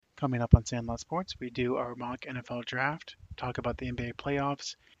Coming up on Sandlot Sports, we do our mock NFL draft, talk about the NBA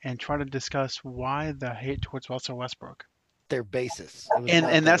playoffs, and try to discuss why the hate towards Russell Westbrook. Their basis. It was And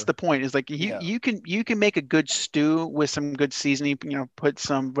about that's their the point. Is like yeah. you can make a good stew with some good seasoning. Put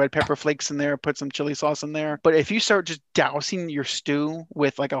some red pepper flakes in there, put some chili sauce in there. But if you start just dousing your stew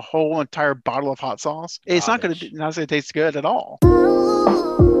with like a whole entire bottle of hot sauce, it's not going Garbage. to not going to taste good at all.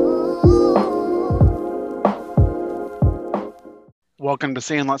 Welcome to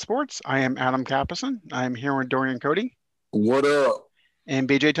Sandlot Sports. I am Adam Capison. I am here with Dorian Cody What up? and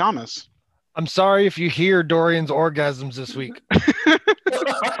BJ Thomas. I'm sorry if you hear Dorian's orgasms this week.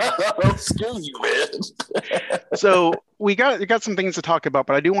 Excuse you, man. So we got some things to talk about,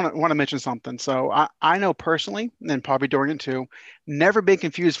 but I do want to mention something. So I know personally, and probably Dorian too, never been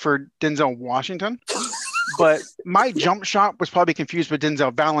confused for Denzel Washington, but my jump shot was probably confused with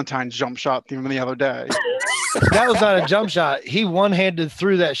Denzel Valentine's jump shot even the other day. That was not a jump shot. He one-handed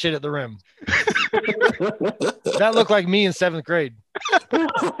threw that shit at the rim. That looked like me in 7th grade.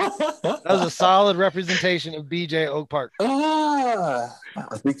 That was a solid representation of BJ Oak Park. I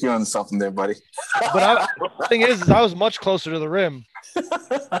think you're on something there, buddy. But the thing is I was much closer to the rim.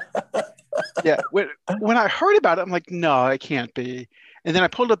 Yeah, when I heard about it, I'm like, no, it can't be. And then I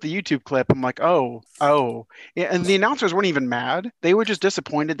pulled up the YouTube clip. I'm like, oh. Yeah, and the announcers weren't even mad. They were just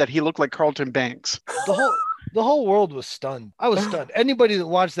disappointed that he looked like Carlton Banks. The whole world was stunned. I was stunned. Anybody that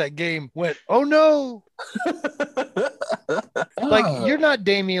watched that game went, oh no. Like, you're not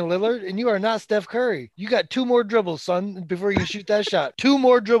Damian Lillard and you are not Steph Curry. You got 2 more dribbles, son, before you can shoot that shot. 2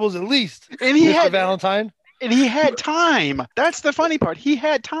 more dribbles at least. And he Mr. Valentine. And he had time. That's the funny part. He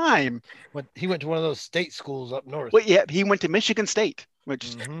had time. He went to one of those state schools up north. Well, yeah, he went to Michigan State,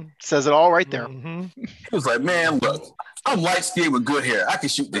 which says it all right there. He was like, man, look, I'm light skinned with good hair. I can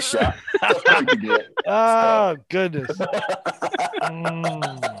shoot this shot. Oh, goodness.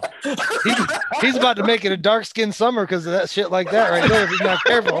 He's about to make it a dark skinned summer because of that shit like that right there. If he's not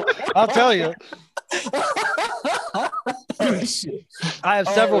careful, I'll tell you. I have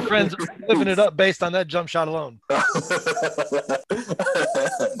several friends living it up based on that jump shot alone.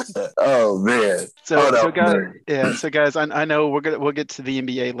 Oh man! So guys, I know we'll get to the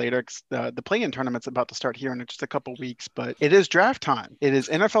NBA later. The play-in tournament's about to start here in just a couple weeks, but it is draft time. It is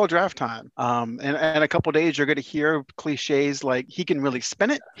NFL draft time. And in a couple days, you're going to hear cliches like he can really spin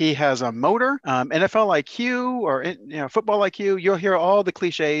it. He has a motor. NFL IQ or football IQ. You'll hear all the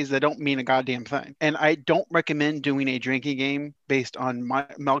cliches that don't mean a goddamn thing. And I don't recommend doing a drinking game based on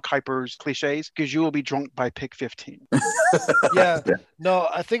Mel Kiper's cliches because you will be drunk by pick 15. Yeah. No,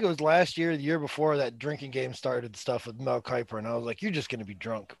 I think it was last year, the year before that drinking game started stuff with Mel Kiper, and I was like, you're just going to be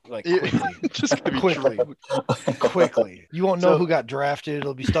drunk, like quickly. You won't know who got drafted.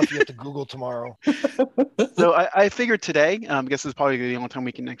 It'll be stuff you have to Google tomorrow. So I figured today, I guess this is probably the only time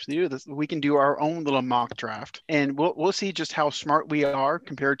we can actually do this. We can do our own little mock draft, and we'll see just how smart we are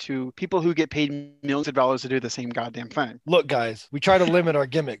compared to people who get paid millions of dollars to do the same goddamn thing. Look, guys, we try to limit our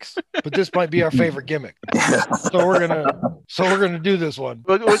gimmicks, but this might be our favorite gimmick. So we're gonna do this one.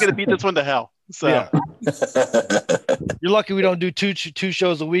 We're gonna beat this one to hell. So yeah. You're lucky we don't do two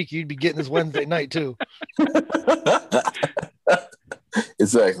shows a week. You'd be getting this Wednesday night too.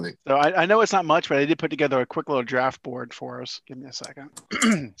 Exactly. So I know it's not much, but I did put together a quick little draft board for us. Give me a second.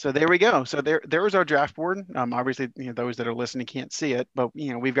 So there we go. So there is our draft board. Obviously, those that are listening can't see it, but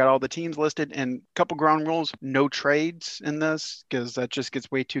we've got all the teams listed and a couple ground rules. No trades in this because that just gets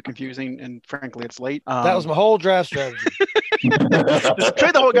way too confusing, and frankly, it's late. That was my whole draft strategy. Just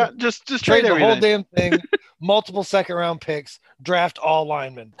trade the whole guy. Just trade the everything. whole damn thing. Multiple second-round picks. Draft all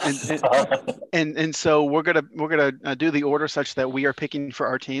linemen. And so we're gonna do the order such that we are picking for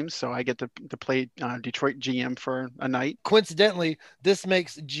our teams. So I get to play Detroit GM for a night. Coincidentally, this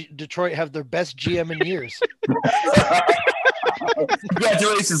makes Detroit have their best GM in years.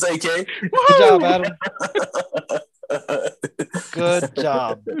 Congratulations, AK. Good job, Adam. Good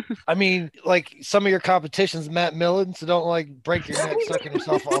job. I mean, like some of your competition's Matt Millen, so don't like break your neck sucking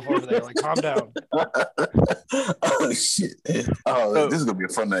yourself off over there. Like, calm down. Oh shit! Oh, this is gonna be a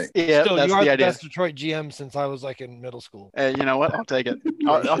fun night. Yeah, Still, that's you are the the idea. best Detroit GM since I was like in middle school. You know what? I'll take it.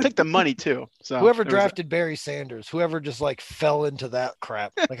 I'll take the money too. So whoever drafted Barry Sanders, whoever just like fell into that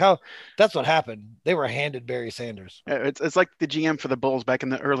crap, like how that's what happened. They were handed Barry Sanders. It's like the GM for the Bulls back in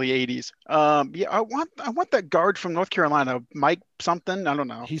the early '80s. Yeah, I want that guard from North Carolina, Mike something. I don't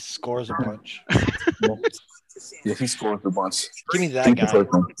know. He scores a bunch. Yeah, he scores a bunch. Give me that guy.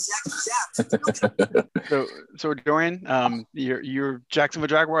 So Dorian, your Jacksonville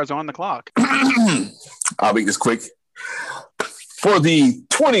Jaguars are on the clock. I'll make this quick. For the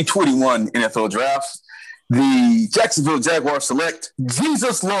 2021 NFL Draft, The Jacksonville Jaguars select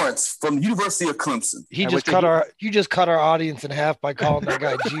Jesus Lawrence from the University of Clemson. You just cut our audience in half by calling that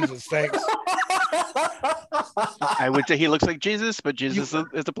guy Jesus. Thanks. I would say he looks like Jesus, but Jesus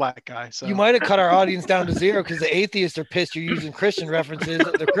is a black guy. So you might have cut our audience down to zero because the atheists are pissed you're using Christian references.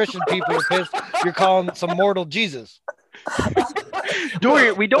 The Christian people are pissed you're calling some mortal Jesus.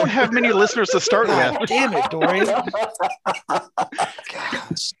 Dorian, we don't have many listeners to start with. Damn it, Dorian.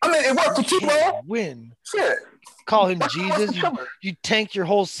 I mean, it worked for you, man. Win. Shit. Call him Jesus. You tanked your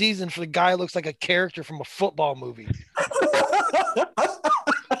whole season for the guy who looks like a character from a football movie.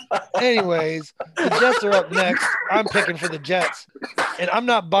 Anyways, the Jets are up next. I'm picking for the Jets. And I'm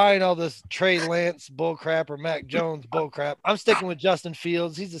not buying all this Trey Lance bullcrap or Mac Jones bullcrap. I'm sticking with Justin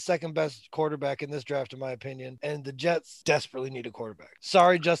Fields. He's the second best quarterback in this draft, in my opinion. And the Jets desperately need a quarterback.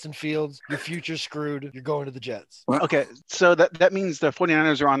 Sorry, Justin Fields. Your future's screwed. You're going to the Jets. Okay, so that means the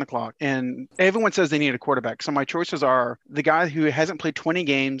 49ers are on the clock. And everyone says they need a quarterback. So my choices are the guy who hasn't played 20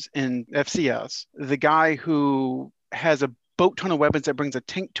 games in FCS, the guy who has a boat ton of weapons that brings a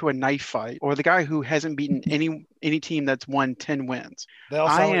tank to a knife fight, or the guy who hasn't beaten any team that's won 10 wins. They all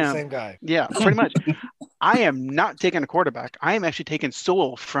sound like the same guy. Yeah, pretty much. I am not taking a quarterback. I am actually taking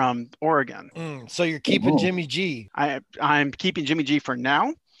Sewell from Oregon. So you're keeping Jimmy G. I'm keeping Jimmy G for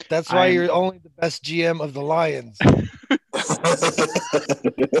now. That's why you're only the best GM of the Lions.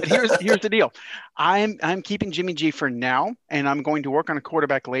 But here's the deal. I'm keeping Jimmy G for now, and I'm going to work on a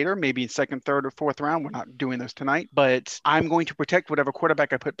quarterback later, maybe second, third, or fourth round. We're not doing this tonight, but I'm going to protect whatever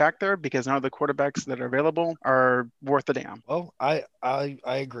quarterback I put back there because none of the quarterbacks that are available are worth a damn. Well, I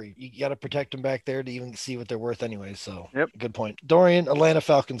agree. You got to protect them back there to even see what they're worth anyway. So, yep. Good point. Dorian, Atlanta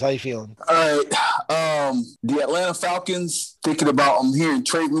Falcons, how you feeling? All right. The Atlanta Falcons, I'm hearing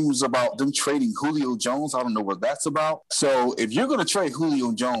trade rumors about them trading Julio Jones. I don't know what that's about. So if you're going to trade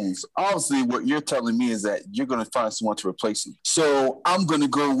Julio Jones, obviously what you're telling me is that you're going to find someone to replace him. So I'm going to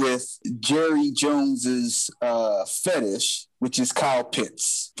go with Jerry Jones's fetish, which is Kyle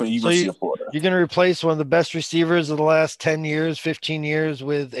Pitts from the University of Florida. You're going to replace one of the best receivers of the last 10 years, 15 years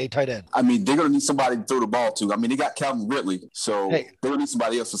with a tight end. I mean, they're going to need somebody to throw the ball to. I mean, they got Calvin Ridley, so they're going to need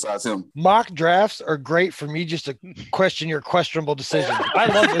somebody else besides him. Mock drafts are great for me just to question your questionable decisions. I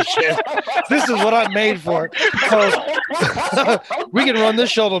love this shit. This is what I'm made for. So we can run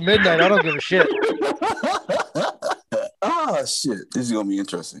this show till midnight. I don't give a shit. Oh, shit. This is going to be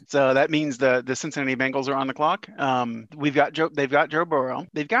interesting. So that means the Cincinnati Bengals are on the clock. They've got Joe Burrow.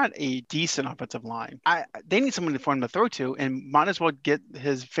 They've got a decent offensive line. They need someone for him to throw to, and might as well get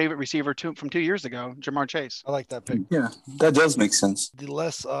his favorite receiver from 2 years ago, Jamar Chase. I like that pick. Yeah, that does make sense. The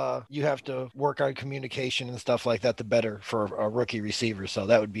less you have to work on communication and stuff like that, the better for a rookie receiver. So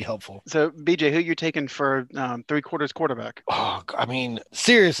that would be helpful. So, BJ, who are you taking for three-quarters quarterback? Oh, I mean,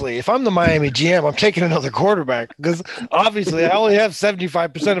 seriously, if I'm the Miami GM, I'm taking another quarterback because obviously I only have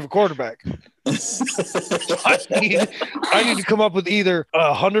 75% of a quarterback. I need to come up with either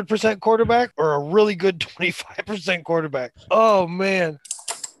 100% quarterback or a really good 25% quarterback. Oh, man.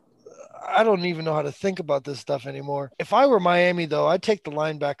 I don't even know how to think about this stuff anymore. If I were Miami, though, I'd take the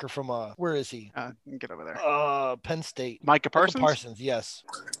linebacker from where is he? Get over there. Penn State. Micah Parsons? Micah Parsons, yes.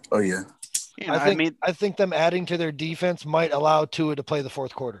 Oh, yeah. I think them adding to their defense might allow Tua to play the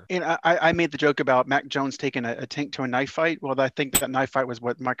fourth quarter. I made the joke about Mac Jones taking a tank to a knife fight. Well, I think that knife fight was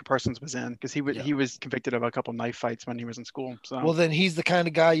what Micah Parsons was in because he was convicted of a couple knife fights when he was in school. So well, then he's the kind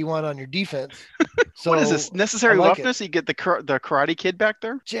of guy you want on your defense. So what is this necessary roughness? You get the Karate Kid back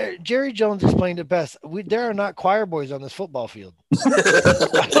there. Jerry Jones explained it best. There are not choir boys on this football field.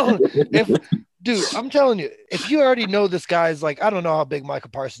 Dude, I'm telling you, if you already know this guy's like, I don't know how big Micah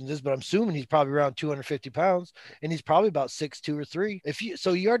Parsons is, but I'm assuming he's probably around 250 pounds and he's probably about 6'2" or 3.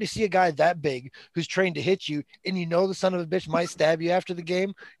 So you already see a guy that big who's trained to hit you and you know the son of a bitch might stab you after the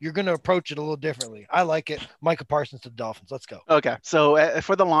game, you're going to approach it a little differently. I like it. Micah Parsons to the Dolphins. Let's go. Okay. So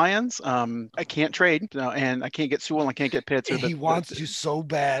for the Lions, I can't trade and I can't get Sewell. I can't get Pitts. He wants to so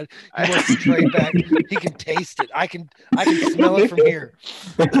bad. He wants to trade back. He can taste it. I can smell it from here.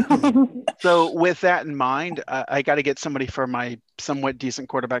 So with that in mind, I got to get somebody for my somewhat decent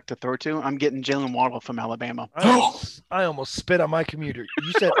quarterback to throw to. I'm getting Jalen Waddle from Alabama. I almost spit on my commuter.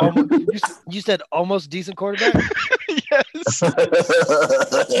 You said almost decent quarterback? Yes.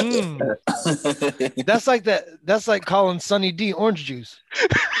 That's like that. That's like calling Sunny D orange juice.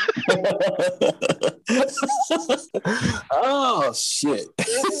 Oh shit.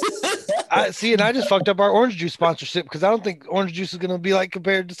 I just fucked up our orange juice sponsorship because I don't think orange juice is going to be like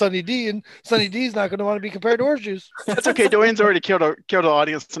compared to Sunny D, and Sunny D is not going to want to be compared to orange juice. That's okay. Dwayne's already killed the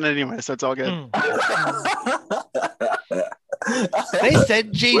audience anyway, so it's all good. They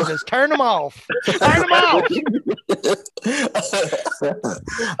said Jesus. Turn them off. Turn them off.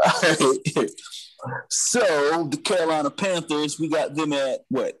 So the Carolina Panthers, we got them at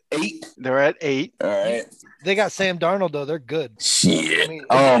what, 8? They're at 8. All right. They got Sam Darnold though. They're good. Shit.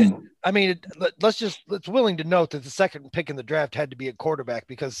 Let's willing to note that the second pick in the draft had to be a quarterback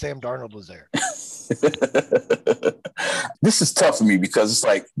because Sam Darnold was there. This is tough for me because it's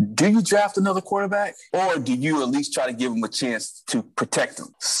like, do you draft another quarterback or do you at least try to give him a chance to protect him?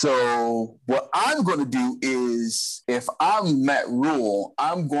 So what I'm going to do is, if I'm Matt Rule,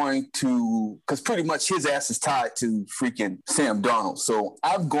 I'm going to, because pretty much his ass is tied to freaking Sam Darnold. So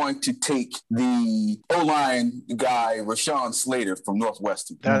I'm going to take the O-line guy, Rashawn Slater from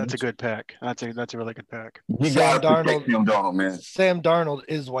Northwestern. That's a good pick. That's a really good pick. You got to protect Sam Darnold, man. Sam Darnold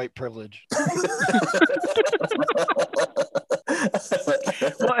is white privilege.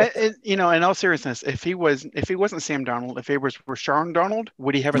 Well, in all seriousness, if he wasn't Sam Darnold, if it was Rashawn Darnold,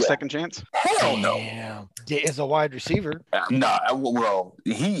 would he have a second chance? Hell no. Yeah, as a wide receiver. I don't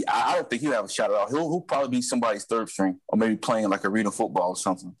think he'll have a shot at all. He'll probably be somebody's third string, or maybe playing like arena football or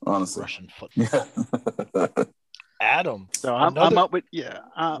something. Honestly, Russian football. Yeah. Adam. So I'm up with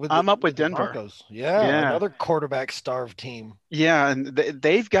Denver. Broncos. Yeah, another quarterback starved team. Yeah, and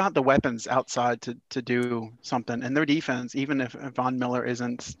they've got the weapons outside to do something, and their defense, even if Von Miller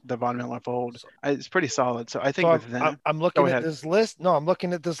isn't the Von Miller fold, it's pretty solid. So I think I'm looking at this list. No, I'm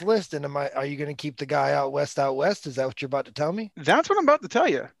looking at this list, and are you going to keep the guy out west? Is that what you're about to tell me? That's what I'm about to tell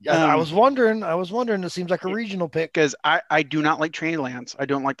you. I was wondering. It seems like a regional pick because I do not like Trey Lance. I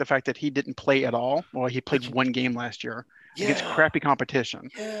don't like the fact that he didn't play at all. Well, he played one game last year. Against crappy competition.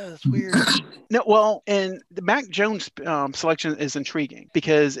 Yeah, that's weird. No, well, and the Mac Jones selection is intriguing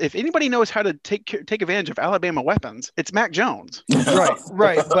because if anybody knows how to take advantage of Alabama weapons, it's Mac Jones.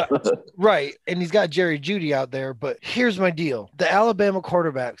 Right, and he's got Jerry Jeudy out there. But here's my deal: the Alabama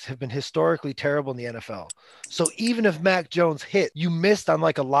quarterbacks have been historically terrible in the NFL. So even if Mac Jones hit, you missed on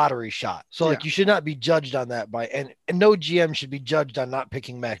like a lottery shot. So you should not be judged on that and no GM should be judged on not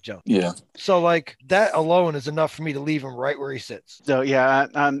picking Mac Jones. Yeah. So like that alone is enough for me to leave him right where he sits. So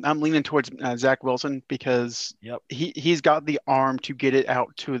I'm leaning towards Zach Wilson because he's got the arm to get it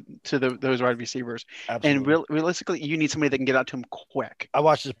out to those wide receivers. Absolutely. And realistically, you need somebody that can get out to him quick. I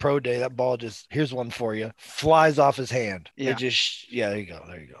watched his pro day. That ball here's one for you, flies off his hand. Yeah. There you go.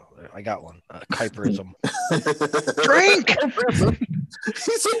 I got one. Kuiperism. Drink.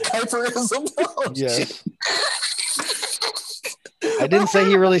 He said Kuiperism. Yes. I didn't say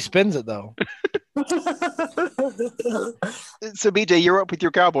he really spins it though. So BJ, you're up with your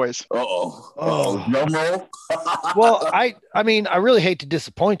Cowboys. No. Well, I really hate to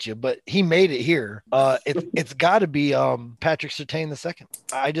disappoint you, but he made it here. It's got to be Patrick Surtain II.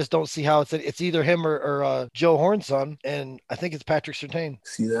 I just don't see how it's either him or Joe Horn's son, and I think it's Patrick Surtain.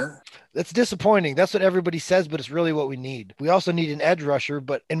 See that? That's disappointing. That's what everybody says, but it's really what we need. We also need an edge rusher,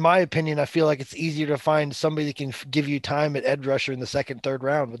 but in my opinion, I feel like it's easier to find somebody that can give you time at edge rusher in the second, third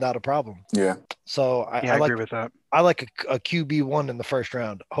round without a problem. Yeah. So I agree with that. I like a QB1 in the first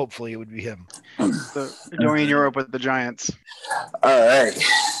round. Hopefully it would be him. So, Dorian, you're up with the Giants. All right.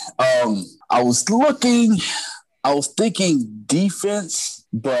 I was thinking defense,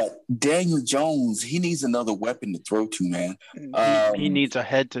 but Daniel Jones, he needs another weapon to throw to, man. He needs a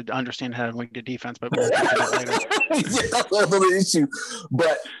head to understand how to link the defense, but we'll talk about that later. That's another issue.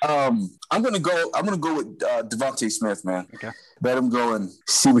 But I'm gonna go with Devontae Smith, man. Okay. Let him go and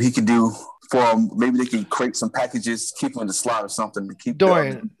see what he can do for him. Maybe they can create some packages, keep him in the slot or something to keep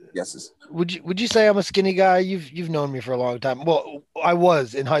Dorian. Yeses. Would you say I'm a skinny guy? You've known me for a long time. Well, I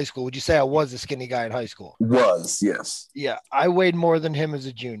was in high school. Would you say I was a skinny guy in high school? Was, yes. Yeah, I weighed more than him as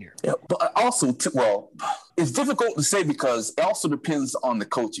a junior. Yeah, but also, it's difficult to say because it also depends on the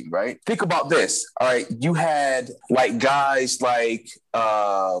coaching, right? Think about this. All right, you had like guys like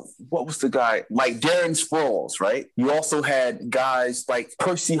what was the guy like Darren Sproles, right? You also had guys like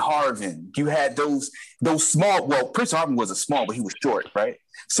Percy Harvin. You had those small. Well, Percy Harvin wasn't small, but he was short, right?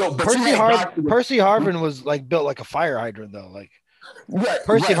 So, but Percy Harvin was like built like a fire hydrant, though. Like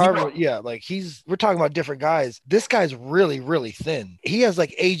Percy Harvin, we're talking about different guys. This guy's really, really thin. He has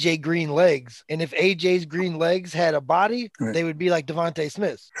like AJ Green legs, and if AJ's green legs had a body, they would be like Devontae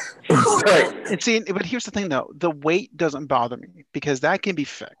Smith. Right. And see, but here's the thing, though: the weight doesn't bother me because that can be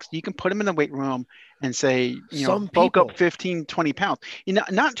fixed. You can put him in the weight room and say, Some bulk people. up 15, 20 pounds.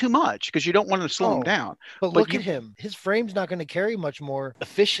 Not too much because you don't want to slow him Oh, down. But look at him. His frame's not going to carry much more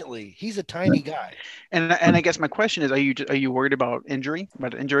efficiently. He's a tiny guy. And I guess my question is, are you worried about injury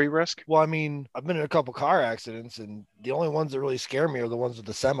risk? Well, I mean, I've been in a couple car accidents, and the only ones that really scare me are the ones with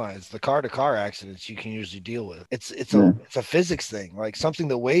the semis. The car-to-car accidents you can usually deal with. It's a physics thing. Like something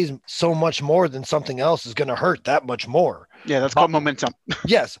that weighs so much more than something else is going to hurt that much more. Yeah, that's called momentum.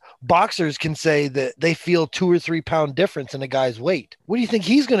 Yes, boxers can say that they feel 2 or 3 pound difference in a guy's weight. What do you think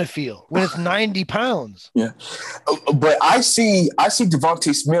he's going to feel when it's 90 pounds? Yeah, but I see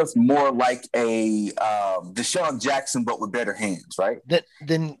Devontae Smith more like a Deshaun Jackson, but with better hands, right?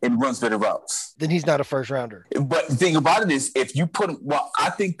 Then and runs better routes. Then he's not a first rounder. But the thing about it is, if you put him, I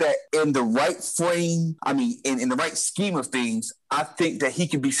think that in the right frame, I mean, in the right scheme of things, I think that he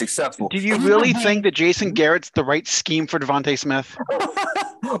can be successful. Do you really think that Jason Garrett's the right scheme for Devontae Smith?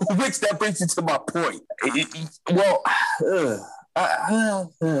 Which that brings you to my point. It's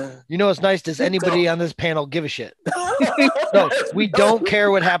nice. Does anybody on this panel give a shit? No, we don't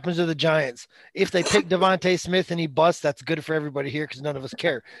care what happens to the Giants. If they pick Devontae Smith and he busts, that's good for everybody here because none of us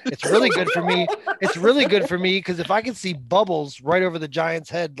care. It's really good for me. It's really good for me because if I can see bubbles right over the Giants'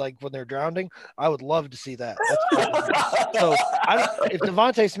 head, like when they're drowning, I would love to see that. So if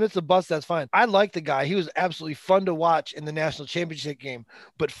Devontae Smith's a bust, that's fine. I like the guy. He was absolutely fun to watch in the national championship game,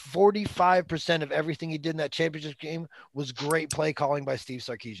 but 45% of everything he did in that championship game was great play calling by Steve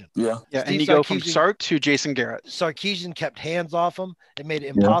Sarkisian. Yeah. And you go from Sark to Jason Garrett. Sarkisian kept hands off him. It made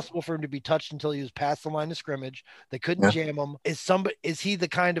it impossible for him to be touched until he was past the line of scrimmage. They couldn't jam him. Is he the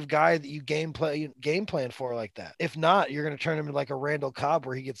kind of guy that you game plan for like that? If not, you're going to turn him into like a Randall Cobb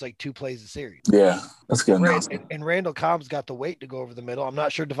where he gets like 2 plays a series. Yeah, that's good. And Randall Cobb's got the weight to go over the middle. I'm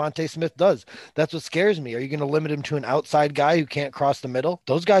not sure Devontae Smith does. That's what scares me. Are you going to limit him to an outside guy who can't cross the middle?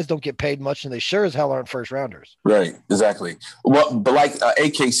 Those guys don't get paid much, and they sure as hell aren't first rounders. Right, exactly. Well, but like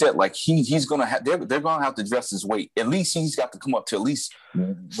AK said, like he's going to have, they're going to have to address his weight. At least he's got to come up to at least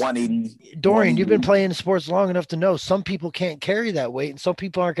 180. Dorian, you've been playing sports long enough to know some people can't carry that weight and some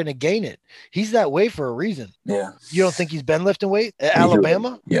people aren't going to gain it. He's that way for a reason. Yeah. You don't think he's been lifting weight at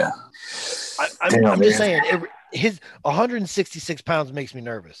Alabama? Yeah. I'm just saying his 166 pounds makes me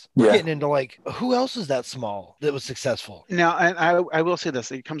nervous. We're getting into like, who else is that small that was successful? Now, and I will say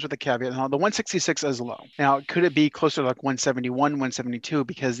this, it comes with a caveat. Now, the 166 is low. Now, could it be closer to like 171, 172?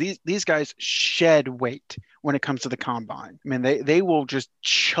 Because these guys shed weight when it comes to the combine. I mean, they will just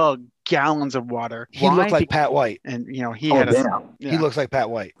chug gallons of water. He looked like Pat White. And, he he looks like Pat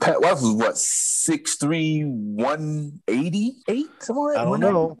White. Pat White was what, 6'3", 188? Something like that? I don't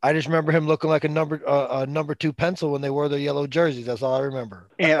know. I just remember him looking like a number 2 pencil when they wore their yellow jerseys. That's all I remember.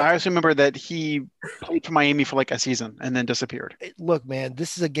 And I also remember that he played for Miami for like a season and then disappeared. Look, man,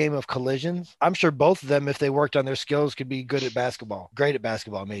 this is a game of collisions. I'm sure both of them, if they worked on their skills, could be good at basketball. Great at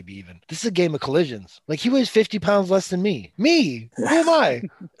basketball, maybe even. This is a game of collisions. Like, he weighs 50 pounds less than me. Me? Who am I?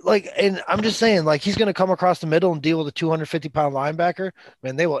 And I'm just saying, like, he's going to come across the middle and deal with a 250-pound linebacker.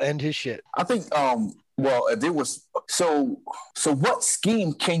 Man, they will end his shit. I think, well, if there was so what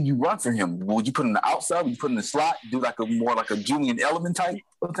scheme can you run for him? Would you put him in the outside? Would you put him in the slot? Do like a Julian Edelman type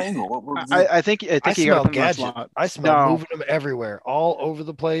thing? Or I think you smell got gadget. I smell moving him everywhere, all over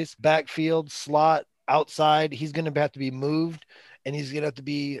the place, backfield, slot, outside. He's going to have to be moved. And he's going to have to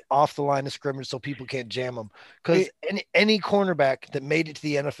be off the line of scrimmage so people can't jam him. Because any cornerback that made it to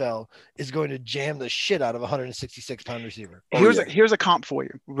the NFL is going to jam the shit out of a 166-pound receiver. Here's a comp for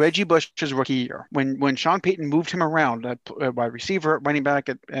you. Reggie Bush's rookie year, when Sean Payton moved him around at wide receiver, running back,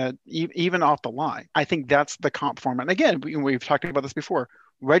 at even off the line, I think that's the comp format. And again, we've talked about this before.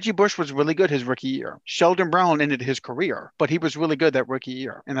 Reggie Bush was really good his rookie year. Sheldon Brown ended his career, but he was really good that rookie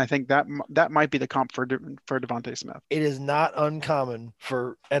year. And I think that might be the comp for Devontae Smith. It is not uncommon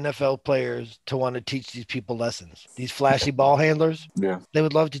for NFL players to want to teach these people lessons. These flashy ball handlers, they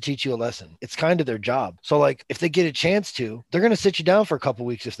would love to teach you a lesson. It's kind of their job. So, like, if they get a chance to, they're going to sit you down for a couple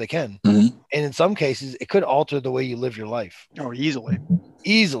weeks if they can. Mm-hmm. And in some cases, it could alter the way you live your life. Oh, easily.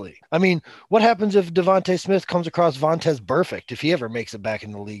 I mean, what happens if Devontae Smith comes across Vontaze Burfict if he ever makes it back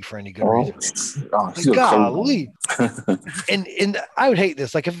in the league for any good reason? Golly. And I would hate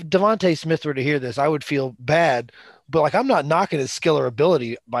this. Like, if Devontae Smith were to hear this, I would feel bad. But, like, I'm not knocking his skill or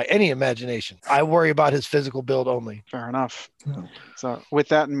ability by any imagination. I worry about his physical build only. Fair enough. So, with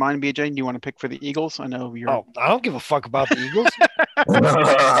that in mind, BJ, do you want to pick for the Eagles? I know you're. Oh, I don't give a fuck about the Eagles.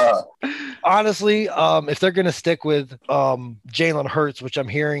 honestly, if they're going to stick with Jalen Hurts, which I'm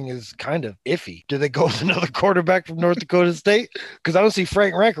hearing is kind of iffy, do they go with another quarterback from North Dakota State? Because I don't see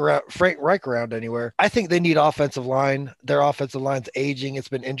Frank Reich around anywhere. I think they need offensive line. Their offensive line's aging. It's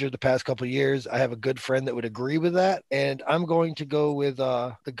been injured the past couple of years. I have a good friend that would agree with that, and I'm going to go with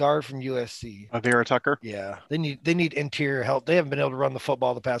the guard from USC. Vera Tucker. Yeah, they need interior help. They haven't been able to run the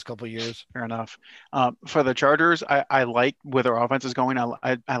football the past couple of years. Fair enough. For the Chargers, I like where their offense is going.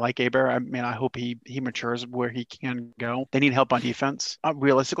 I like Aber. I mean, I hope he matures where he can go. They need help on defense.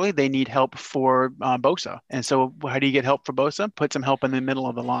 Realistically, they need help for Bosa. And so how do you get help for Bosa? Put some help in the middle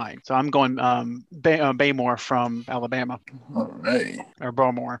of the line. So I'm going Baymore from Alabama. All right. Or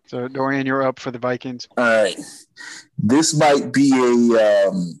Bowmore. So Dorian, you're up for the Vikings. All right. This might be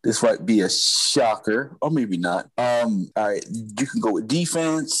a shocker, or maybe not. All right, you can go with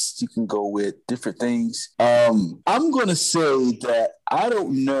defense. You can go with different things. I'm going to say that I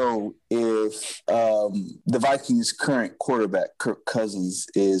don't know if the Vikings' current quarterback, Kirk Cousins,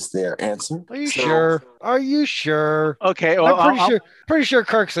 is their answer. Are you sure? Are you sure? Okay, well, I'm pretty sure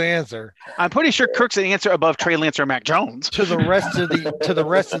Kirk's the answer. I'm pretty sure Kirk's the answer above Trey Lance or Mac Jones. To the rest of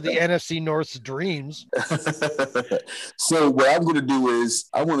the NFC North's dreams. So what I'm going to do is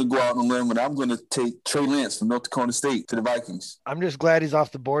I want to go out on a limb and I'm going to take Trey Lance from North Dakota State to the Vikings. I'm just glad he's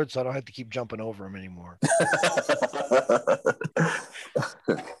off the board, so I don't have to keep jumping over him anymore.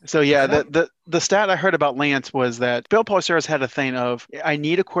 So yeah, the stat I heard about Lance was that Bill Parcells had a thing of, I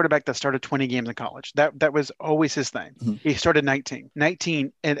need a quarterback that started 20 games in college. That was always his thing. Mm-hmm. He started 19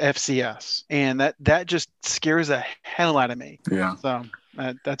 at FCS, and that just scares the hell out of me. Yeah. So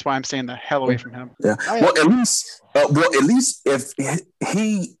that's why I'm staying the hell away from him. Yeah. Well, at least if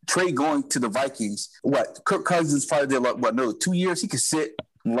he Trey going to the Vikings, Kirk Cousins probably did another 2 years. He could sit.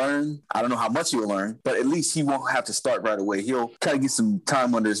 Learn. I don't know how much he'll learn, but at least he won't have to start right away. He'll kind of get some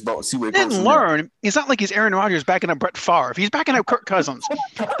time under his belt and see where it goes. Didn't learn. It's not like he's Aaron Rodgers backing up Brett Favre. He's backing up Kirk Cousins.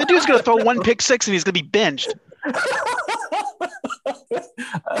 The dude's going to throw one pick six and he's going to be benched.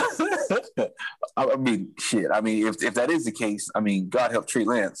 I mean, shit. I mean, if that is the case, I mean, God help Trey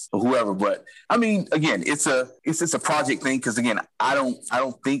Lance or whoever. But I mean, again, it's a project thing because again, I don't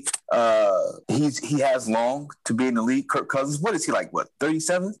think he has long to be in the league. Kirk Cousins, what is he like? What,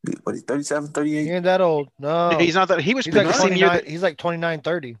 37? What is 37, 38? He ain't that old. No, he's not that. He was picked the same year. He's like 29,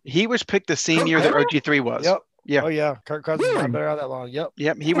 30. He was picked the same year that RG3 was. Yep. Yeah. Oh yeah. Kirk Cousins has not been around that long. Yep.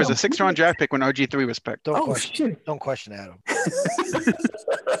 Yep. He was a 6th-round draft pick when RG3 was picked. Don't question Adam.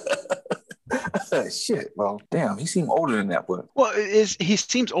 Shit. Well, damn, he seemed older than that. But well, he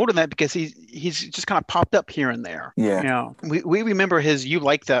seems older than that because he's just kind of popped up here and there. Yeah. You know, we remember you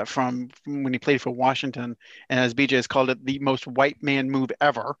like that from when he played for Washington, and as BJ has called it, the most white man move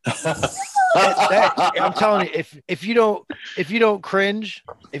ever. I'm telling you, if you don't cringe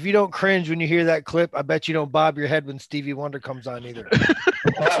when you hear that clip, I bet you don't bob your head when Stevie Wonder comes on either.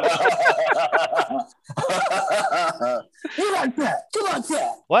 You like that?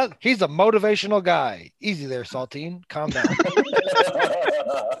 Well, he's a motivational guy. Easy there, Saltine. Calm down.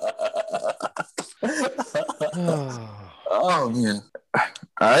 Oh man! All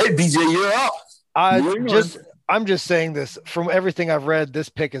right, BJ, you're up. I'm just saying this from everything I've read. This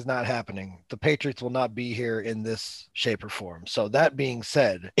pick is not happening. The Patriots will not be here in this shape or form. So that being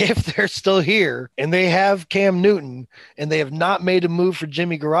said, if they're still here and they have Cam Newton and they have not made a move for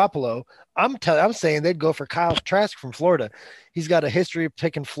Jimmy Garoppolo, I'm saying they'd go for Kyle Trask from Florida. He's got a history of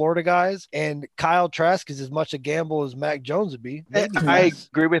picking Florida guys, and Kyle Trask is as much a gamble as Mac Jones would be. I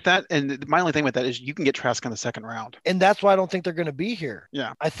agree with that. And my only thing with that is you can get Trask in the 2nd round. And that's why I don't think they're going to be here.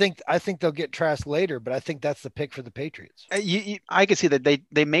 Yeah. I think they'll get Trask later, but I think that's the pick for the Patriots. I can see that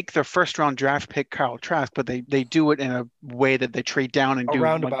they make their 1st-round draft pick Kyle Trask, but they do it in a way that they trade down and do a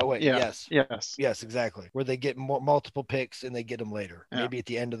roundabout way. Yeah. Yes, exactly. Where they get multiple picks and they get them later, maybe at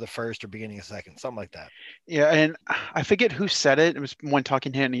the end of the 1st or beginning of 2nd, something like that. Yeah, and I forget who said it. It was one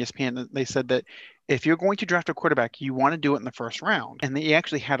talking here on ESPN. They said that if you're going to draft a quarterback, you want to do it in the 1st round. And they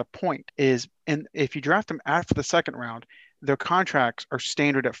actually had a point and if you draft them after the 2nd round, their contracts are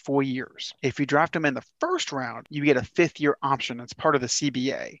standard at 4 years. If you draft them in the 1st round, you get a 5th-year option. It's part of the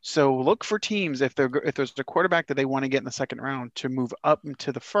CBA. So look for teams if there's a quarterback that they want to get in the 2nd round to move up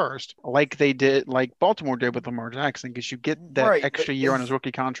into the 1st, like Baltimore did with Lamar Jackson, because you get that extra year on his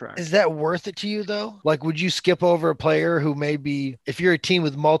rookie contract. Is that worth it to you though? Like, would you skip over a player who maybe, if you're a team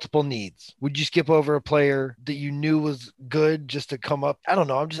with multiple needs, would you skip over a player that you knew was good just to come up? I don't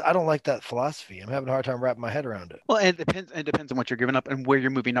know. I don't like that philosophy. I'm having a hard time wrapping my head around it. Well, it depends. it depends on what you're giving up and where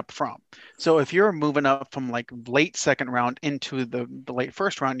you're moving up from. So if you're moving up from like late second round into the late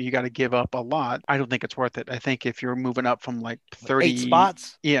first round, you got to give up a lot. I don't think it's worth it. I think if you're moving up from like 30 8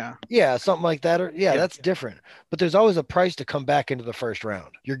 spots, yeah, something like that, or that's different. But there's always a price to come back into the first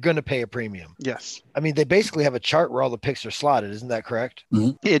round. You're going to pay a premium. Yes. I mean, they basically have a chart where all the picks are slotted. Isn't that correct?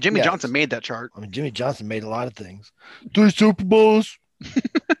 Mhm. Yeah, Jimmy Johnson made that chart. I mean, Jimmy Johnson made a lot of things. 3 Super Bowls.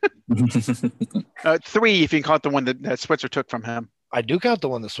 3 if you can call it the one that Switzer took from him. I do count the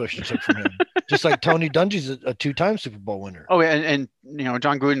one that Swisher took from him. Just like Tony Dungy's a 2-time Super Bowl winner. Oh, and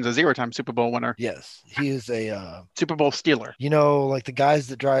John Gruden's a 0-time Super Bowl winner. Yes, he is a Super Bowl stealer. Like the guys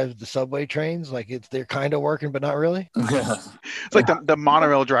that drive the subway trains, like they're kind of working, but not really. It's like the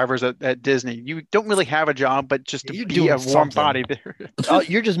monorail drivers at Disney. You don't really have a job, but just to be a warm body there.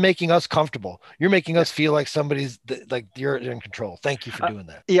 You're just making us comfortable. You're making us feel like somebody's like you're in control. Thank you for doing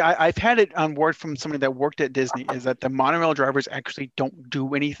that. Yeah, I've had it on word from somebody that worked at Disney is that the monorail drivers actually don't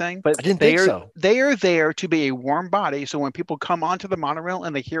do anything, but I didn't think so. They are there to be a warm body. So when people come onto the monorail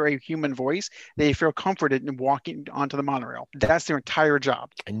and they hear a human voice, they feel comforted in walking onto the monorail. That's their entire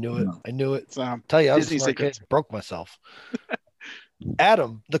job. I knew it. So, tell you, I was Disney a smart secrets. kid. Broke myself.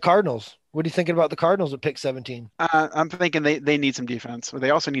 Adam, the Cardinals. What are you thinking about the Cardinals at pick 17? I'm thinking they need some defense.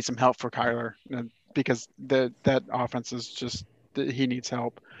 They also need some help for Kyler because that offense is just he needs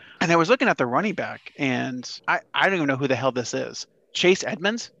help. And I was looking at the running back, and I don't even know who the hell this is. Chase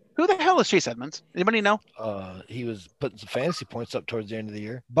Edmonds? Who the hell is Chase Edmonds? Anybody know? He was putting some fantasy points up towards the end of the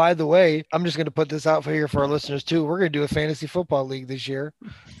year. By the way, I'm just going to put this out for our listeners too. We're going to do a fantasy football league this year,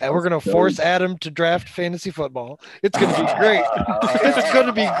 and we're going to force Adam to draft fantasy football. It's going to be great. It's going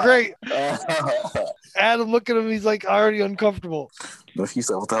to be great. Adam, look at him. He's like already uncomfortable. No, he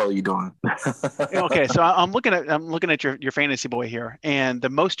said, "What the hell are you doing?" Okay, so I'm looking at your fantasy boy here, and the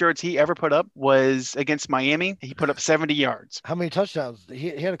most yards he ever put up was against Miami. He put up 70 yards. How many touchdowns? He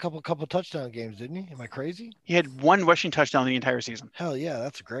had a couple touchdown games, didn't he? Am I crazy? He had 1 rushing touchdown the entire season. Hell yeah,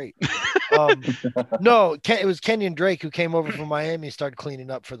 that's great. No, it was Kenyon Drake who came over from Miami and started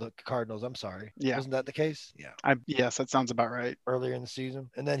cleaning up for the Cardinals. I'm sorry. Yeah. Wasn't that the case? Yeah. Yes, that sounds about right. Earlier in the season.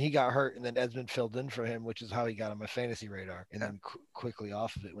 And then he got hurt, and then Edmund filled in for him, which is how he got on my fantasy radar. And then quickly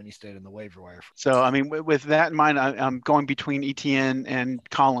off of it when he stayed in the waiver wire. So, I mean, with that in mind, I'm going between ETN and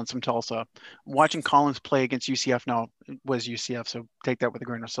Collins from Tulsa. Watching Collins play against UCF now was UCF, so take that with a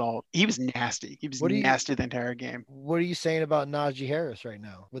grain of salt. He was nasty. He was nasty the entire game. What are you saying about Najee Harris right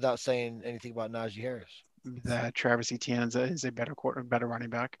now without saying anything about Najee Harris? That Travis Etienne is a better running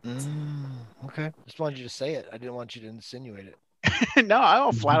back. Okay. Just wanted you to say it. I didn't want you to insinuate it. No,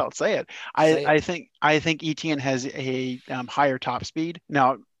 I'll flat out say it. I think Etienne has a higher top speed.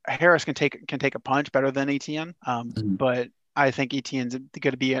 Now Harris can take a punch better than Etienne, but I think Etienne's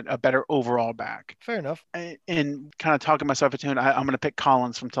going to be a better overall back. Fair enough. And kind of talking myself into it, I'm going to pick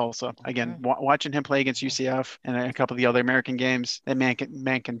Collins from Tulsa. Again, watching him play against UCF and a couple of the other American games, that man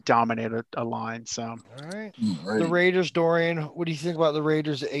can dominate a line. So, all right. The Raiders, Dorian. What do you think about the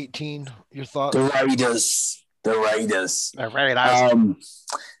Raiders at 18? Your thoughts? The Raiders.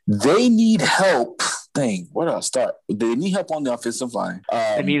 They need help. Dang, where do I start? They need help on the offensive line.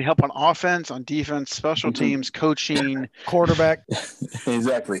 They need help on offense, on defense, special teams, coaching, quarterback.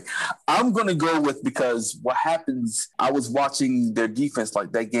 Exactly. I'm going to go with, because what happens, I was watching their defense,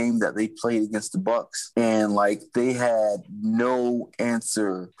 like that game that they played against the Bucks, and like they had no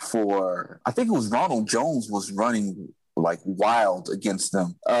answer for, I think it was Ronald Jones was running like wild against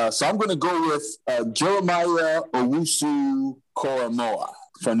them. So I'm going to go with Jeremiah Owusu-Koramoah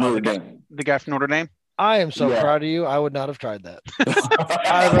from Notre Dame. The guy from Notre Dame? I am so proud of you. I would not have tried that.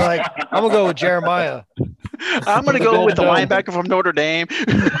 I'd be like, I'm going to go with Jeremiah. I'm going to go with the linebacker from Notre Dame.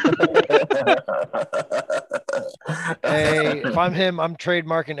 Hey, if I'm him, I'm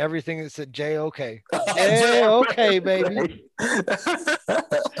trademarking everything that said J-O-K. J-O-K, baby. I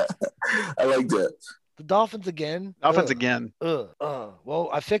like that. The Dolphins again. Well,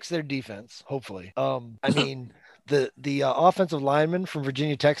 I fixed their defense, hopefully. I mean, the offensive lineman from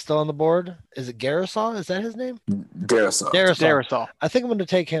Virginia Tech still on the board. Is it Garrisaw? Is that his name? Darrisaw. I think I'm going to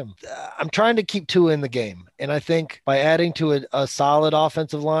take him. I'm trying to keep two in the game. And I think by adding to a solid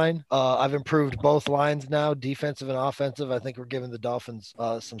offensive line, I've improved both lines now, defensive and offensive. I think we're giving the Dolphins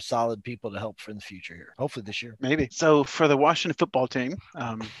some solid people to help for in the future here. Hopefully this year. Maybe. So for the Washington football team,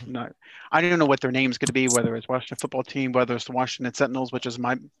 I don't know what their name's going to be, whether it's Washington football team, whether it's the Washington Sentinels, which is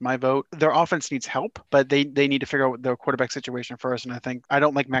my vote. Their offense needs help, but they need to figure out the quarterback situation first. And I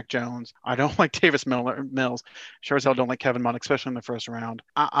don't like Mac Jones. I don't like Davis Mills. Sure as hell don't like Kevin Munn, especially in the first round.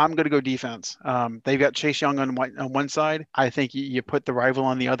 I'm going to go defense. They've got Chase Young on one side. I think you put the rival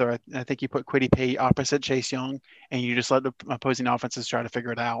on the other. I think you put Kwity Paye opposite Chase Young, and you just let the opposing offenses try to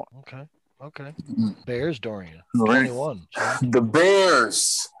figure it out. Okay. Bears, Dorian. Right. 21. The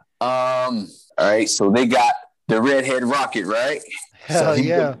Bears. All right. So they got the redhead rocket, right? Hell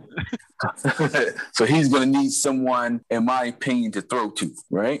yeah. So he's going to need someone, in my opinion, to throw to,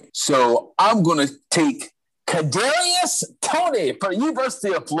 right? So I'm going to take Kadarius Toney from the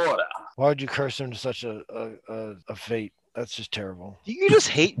University of Florida. Why would you curse him to such a fate? That's just terrible. Do you just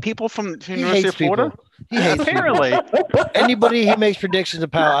hate people from the University of Florida? People. He hates apparently. Anybody he makes predictions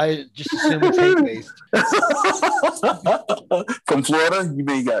about, I just assume it's hate based. From Florida, you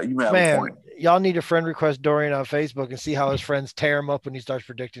may have a point. Y'all need to friend request Dorian on Facebook and see how his friends tear him up when he starts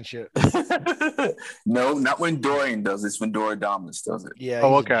predicting shit. No, not when Dorian does it. It's when Dorian Dominus does it. Yeah.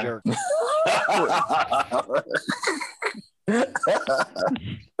 He's a jerk. I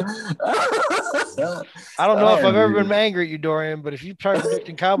don't know if I've ever been angry at you, Dorian, but if you try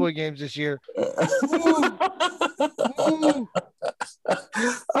predicting Cowboy games this year,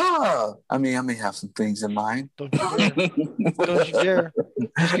 I mean, I may have some things in mind. Don't you dare.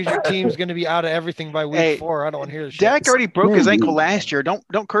 Just because your team's going to be out of everything by week 4, I don't want to hear this shit. Dak already broke his ankle last year.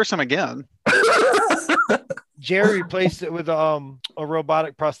 Don't curse him again. Jerry replaced it with a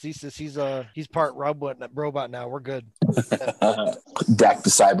robotic prosthesis. He's part robot now. We're good. Dak the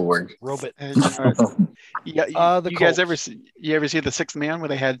cyborg. Robot. Yeah. You guys ever see The Sixth Man where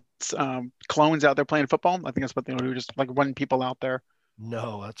they had clones out there playing football? I think that's what they do, just like one people out there.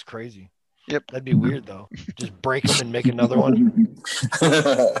 No, that's crazy. Yep. That'd be weird though. Just break them and make another one.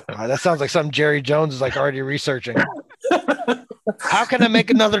 That sounds like something Jerry Jones is like already researching. How can I make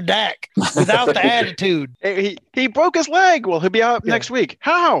another Dak without the attitude? He broke his leg. Well, he'll be out next week.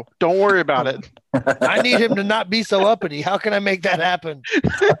 How? Don't worry about it. I need him to not be so uppity. How can I make that happen?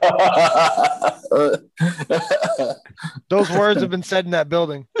 Those words have been said in that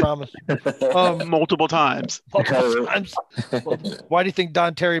building. Promise. Multiple times. Well, why do you think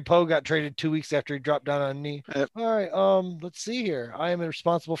Don Terry Poe got traded 2 weeks after he dropped down on a knee? Yep. All right. Let's see here. I am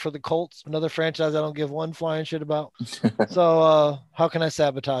responsible for the Colts, another franchise I don't give one flying shit about. So how can I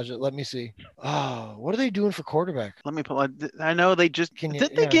sabotage it? Let me see. What are they doing for quarterback? Let me pull. I know they just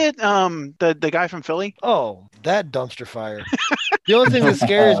Did they get the guy from Philly? Oh, that dumpster fire. The only thing that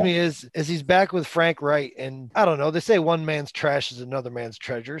scares me is he's back with Frank Wright, and I don't know. They say one man's trash is another man's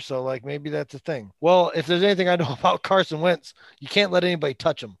treasure, so like maybe that's a thing. Well, if there's anything I know about Carson Wentz, you can't let anybody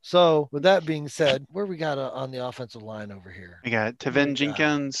touch him. So with that being said, where we got on the offensive line over here? We got Tevin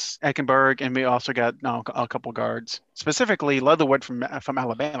Jenkins, Eckenberg, and we also got a couple guards, specifically Leatherwood from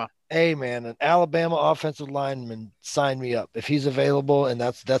Alabama. Hey man, an Alabama offensive lineman, sign me up if he's available, and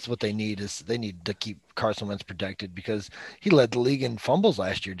that's what they need is they need to keep Carson Wentz protected because he led the league in fumbles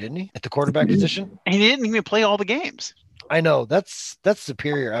last year, didn't he? At the quarterback position, and he didn't even play all the games. I know that's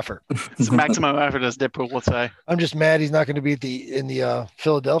superior effort. It's maximum effort, as Deadpool will say. I'm just mad he's not going to be in the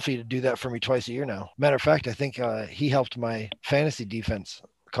Philadelphia to do that for me twice a year now. Matter of fact, I think he helped my fantasy defense a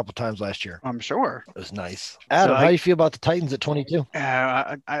couple times last year. I'm sure. It was nice. Adam, how do you feel about the Titans at 22?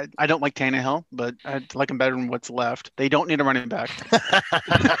 I don't like Tannehill, but I like him better than what's left. They don't need a running back.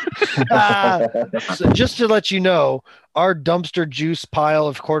 So just to let you know, our dumpster juice pile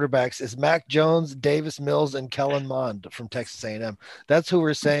of quarterbacks is Mac Jones, Davis Mills, and Kellen Mond from Texas A&M. That's who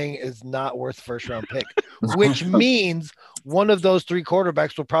we're saying is not worth first-round pick, which means one of those 3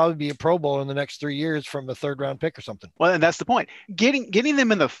 quarterbacks will probably be a Pro Bowl in the next 3 years from a third-round pick or something. Well, and that's the point. Getting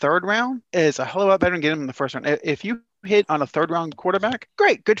them in the third round is a hell of a lot better than getting them in the first round. If you hit on a third-round quarterback,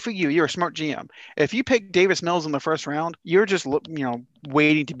 great, good for you. You're a smart GM. If you pick Davis Mills in the first round, you're just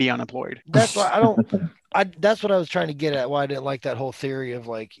waiting to be unemployed. That's why that's what I was trying to get at. Why I didn't like that whole theory of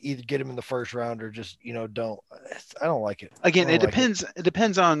like either get him in the first round or just don't. I don't like it. Again, it depends. It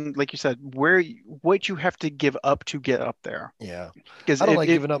depends on, like you said, what you have to give up to get up there. Yeah, because I don't like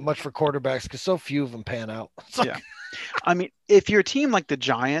giving up much for quarterbacks because so few of them pan out. Yeah. I mean, if you're a team like the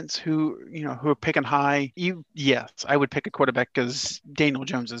Giants who are picking high, yes, I would pick a quarterback because Daniel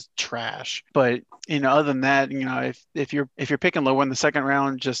Jones is trash. But other than that, if you're picking low in the second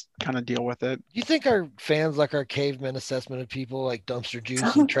round, just kind of deal with it. You think our fans like our caveman assessment of people like dumpster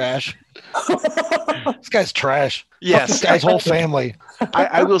juice and trash? This guy's trash. Yes, this guy's whole family.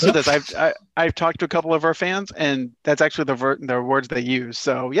 I will say this: I've talked to a couple of our fans, and that's actually the words they use.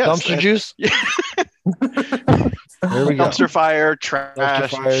 So yes, dumpster juice. There we go. Dumpster fire,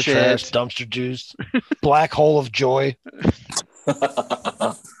 trash, shit. Dumpster juice, black hole of joy.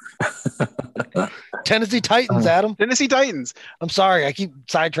 Tennessee Titans, Adam. Tennessee Titans. I'm sorry, I keep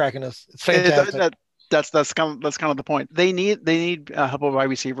sidetracking us. It's fantastic. That's kind of the point. They need help with wide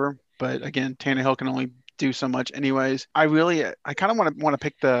receiver, but again, Tannehill can only do so much anyways. I kind of want to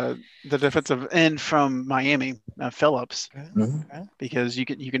pick the defensive end from Miami, Phillips, because you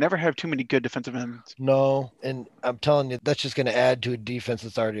can never have too many good defensive ends. No, and I'm telling you, that's just going to add to a defense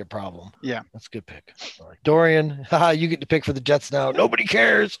that's already a problem. Yeah, that's a good pick. Right. Dorian, you get to pick for the Jets now. Nobody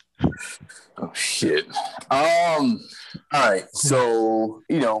cares. Oh shit. All right. So,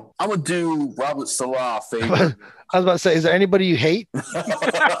 I'm gonna do Robert Salah a favor. I was about to say, is there anybody you hate? Good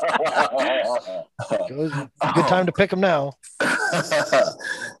time to pick him now.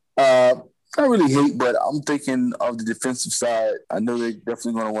 I really hate, but I'm thinking of the defensive side. I know they're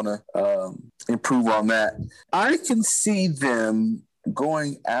definitely going to want to improve on that. I can see them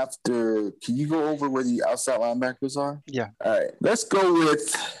going after. Can you go over where the outside linebackers are? Yeah. All right. Let's go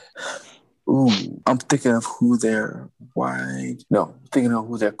with. I'm thinking of who their cornerbacks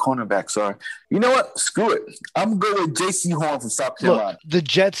are. You know what? Screw it. I'm going to go with J.C. Horn from South Carolina. Look, the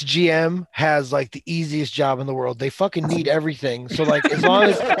Jets GM has like the easiest job in the world. They fucking need everything. So like as long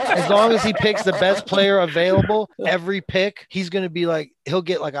as he picks the best player available, every pick, he's going to be like, he'll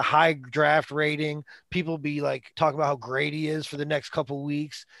get like a high draft rating. People be like talking about how great he is for the next couple of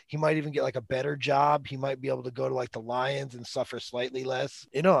weeks. He might even get like a better job. He might be able to go to like the Lions and suffer slightly less.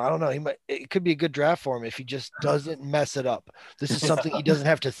 I don't know. It could be a good draft for him if he just doesn't mess it up. This is something he doesn't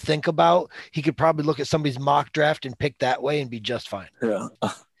have to think about. He could probably look at somebody's mock draft and pick that way and be just fine. Yeah.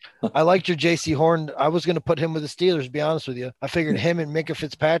 I liked your J.C. Horn. I was going to put him with the Steelers, to be honest with you. I figured him and Minka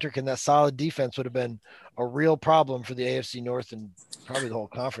Fitzpatrick and that solid defense would have been a real problem for the AFC North and probably the whole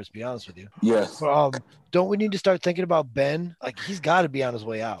conference, to be honest with you. Yeah. Don't we need to start thinking about Ben? Like, he's got to be on his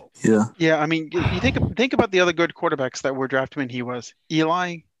way out. Yeah. Yeah, I mean, you think about the other good quarterbacks that were drafted when he was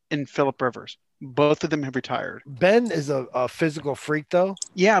Eli and Phillip Rivers. Both of them have retired. Ben is a physical freak, though.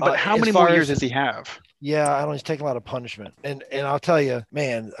 Yeah, but how many more years does he have? Yeah, I don't. He's taking a lot of punishment, and I'll tell you,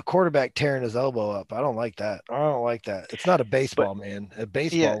 man, a quarterback tearing his elbow up. I don't like that. It's not a baseball, man. A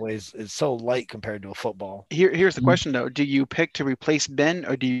baseball is so light compared to a football. Here's the question though: do you pick to replace Ben,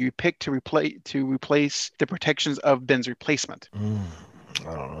 or do you pick to replace the protections of Ben's replacement?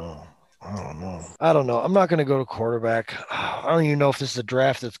 I don't know. I'm not going to go to quarterback. I don't even know if this is a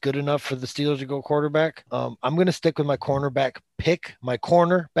draft that's good enough for the Steelers to go quarterback. I'm going to stick with my cornerback pick,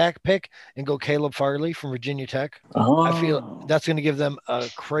 and go Caleb Farley from Virginia Tech. I feel that's going to give them a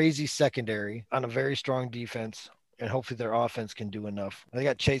crazy secondary on a very strong defense. And hopefully their offense can do enough. They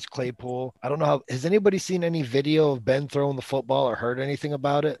got Chase Claypool. I don't know has anybody seen any video of Ben throwing the football or heard anything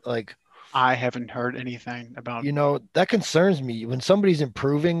about it? Like, I haven't heard anything about that concerns me. When somebody's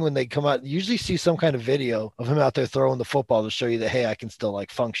improving, when they come out, you usually see some kind of video of him out there throwing the football to show you that, hey, I can still like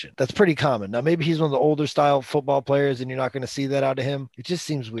function. That's pretty common. Now, maybe he's one of the older style football players and you're not going to see that out of him. It just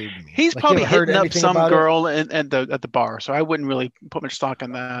seems weird to me. He's probably hitting up some girl at the bar, so I wouldn't really put much stock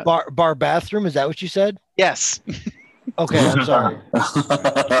in that. Bar bathroom, is that what you said? Yes. Okay, I'm sorry.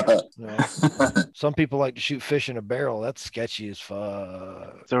 No. Some people like to shoot fish in a barrel. That's sketchy as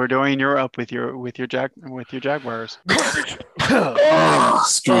fuck. So we're doing you're up with your Jaguars.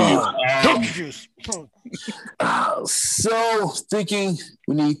 So thinking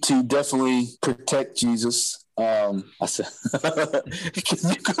we need to definitely protect Jesus. I said,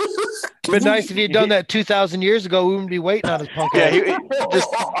 been nice if you'd done that 2,000 years ago. We wouldn't be waiting on his punk. Yeah,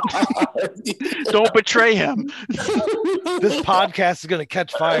 don't betray him. This podcast is going to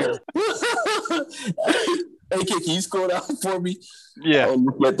catch fire. Hey, can you scroll down for me? Yeah.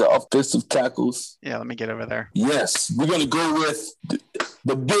 Look at the offensive tackles. Yeah, let me get over there. Yes, we're going to go with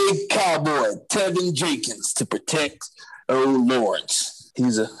the big cowboy, Tevin Jenkins, to protect Earl Lawrence.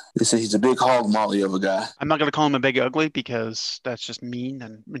 He's a big hog molly of a guy. I'm not going to call him a big ugly because that's just mean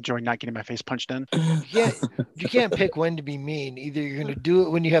and enjoying not getting my face punched in. Yeah, you can't pick when to be mean. Either you're going to do it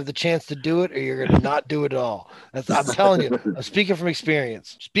when you have the chance to do it, or you're going to not do it at all. I'm telling you. I'm speaking from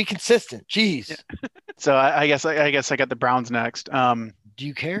experience. Just be consistent. Jeez. Yeah. So I guess I got the Browns next. Do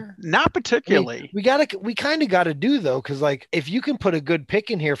you care? Not particularly. I mean, we kind of got to do though, because like if you can put a good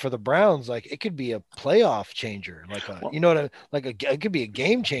pick in here for the Browns, like it could be a playoff changer. Like it could be a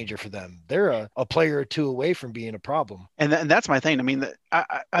game changer for them. They're a player or two away from being a problem. And that's my thing. I mean,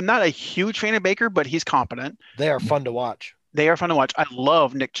 I'm not a huge fan of Baker, but he's competent. They are fun to watch. They are fun to watch. I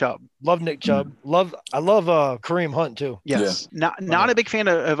love Nick Chubb. Love Nick Chubb. I love Kareem Hunt too. Yes. Not a big fan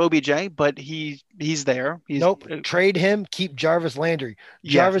of OBJ, but he's there. Nope. Trade him. Keep Jarvis Landry.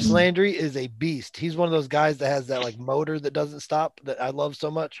 Jarvis Landry is a beast. He's one of those guys that has that like motor that doesn't stop that I love so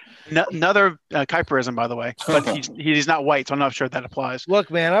much. Another Kuiperism, by the way, but he's not white, so I'm not sure that applies.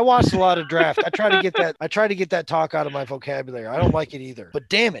 Look, man, I watched a lot of draft. I try to get that talk out of my vocabulary. I don't like it either. But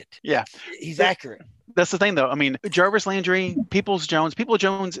damn it. Yeah. He's accurate. That's the thing, though. I mean, Jarvis Landry,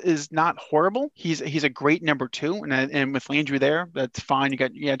 Peoples-Jones is not horrible. He's a great number 2, and with Landry there, that's fine. You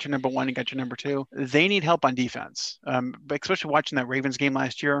got your number 1, you got your number 2. They need help on defense, especially watching that Ravens game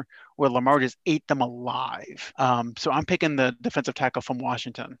last year where Lamar just ate them alive. So I'm picking the defensive tackle from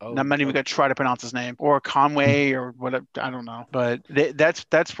Washington. I'm not even going to try to pronounce his name, or Conway or whatever. I don't know, but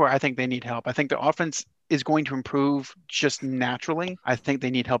that's where I think they need help. I think the offense is going to improve just naturally. I think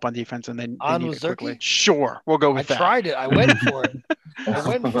they need help on defense, and they need it quickly. Sure, we'll go with that. I tried it. I went for it.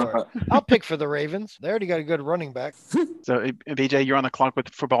 I'll pick for the Ravens. They already got a good running back. So, BJ, you're on the clock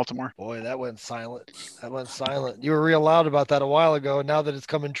for Baltimore. Boy, that went silent. You were real loud about that a while ago, and now that it's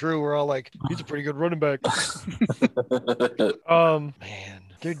coming true, we're all like, he's a pretty good running back. Man.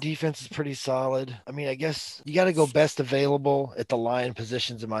 Their defense is pretty solid. I mean, I guess you got to go best available at the line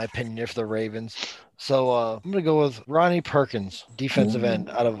positions, in my opinion, if the Ravens. So I'm going to go with Ronnie Perkins, defensive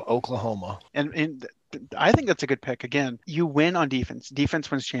end out of Oklahoma. And I think that's a good pick. Again, you win on defense. Defense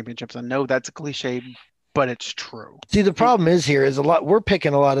wins championships. I know that's a cliche, but it's true. See, the problem is we're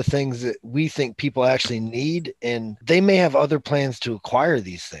picking a lot of things that we think people actually need, and they may have other plans to acquire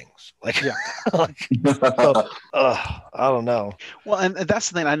these things. I don't know. Well, and that's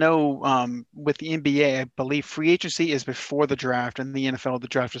the thing. I know with the NBA, I believe free agency is before the draft, and the NFL, the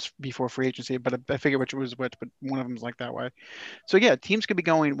draft is before free agency, but I figure which was which, but one of them is like that way. So yeah, teams could be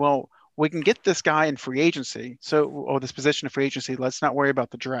going, well, we can get this guy in free agency, or this position of free agency. Let's not worry about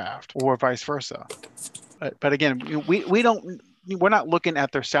the draft, or vice versa. But again, we're not looking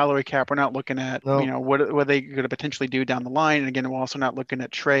at their salary cap. We're not looking at what they going to potentially do down the line. And again, we're also not looking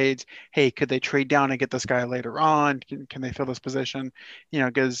at trades. Hey, could they trade down and get this guy later on? Can they fill this position?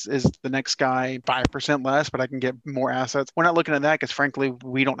 Because is the next guy 5% less, but I can get more assets? We're not looking at that because frankly,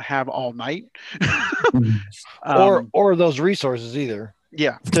 we don't have all night, or those resources either.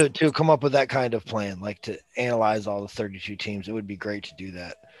 Yeah. To come up with that kind of plan, like to analyze all the 32 teams, it would be great to do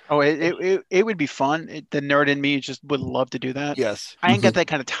that. Oh, it would be fun. The nerd in me just would love to do that. Yes. I ain't got that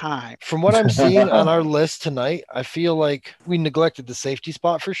kind of time. From what I'm seeing on our list tonight, I feel like we neglected the safety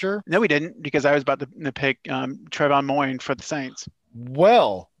spot for sure. No, we didn't, because I was about to pick Trevon Moyne for the Saints.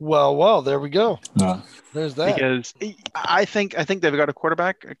 Well, there we go. There's that. Because I think they've got a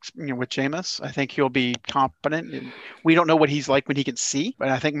quarterback, with Jameis. I think he'll be competent. We don't know what he's like when he can see, but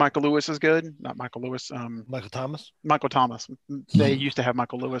I think Michael Lewis is good. Not Michael Lewis. Michael Thomas. Michael Thomas. They used to have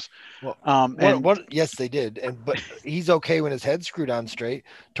Michael Lewis. Well, yes, they did. But he's okay when his head's screwed on straight.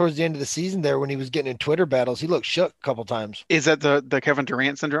 Towards the end of the season, there when he was getting in Twitter battles, he looked shook a couple times. Is that the Kevin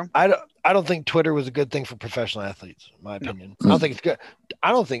Durant syndrome? I don't think Twitter was a good thing for professional athletes, in my opinion. No. I don't think it's good.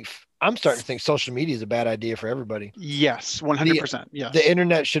 I'm starting to think social media is a bad idea for everybody. Yes, 100%. Yes. The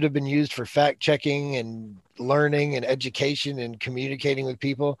internet should have been used for fact checking and learning and education and communicating with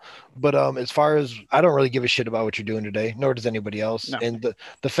people. But as far as, I don't really give a shit about what you're doing today, nor does anybody else. No. And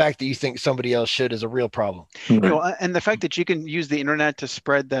the fact that you think somebody else should is a real problem. And the fact that you can use the internet to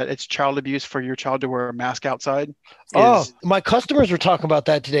spread that it's child abuse for your child to wear a mask outside. My customers were talking about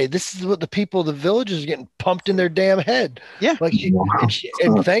that today. This is what the villagers are getting pumped in their damn head. Yeah.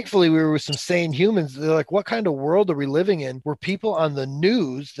 And thankfully we were with some sane humans. They're like, what kind of world are we living in where people on the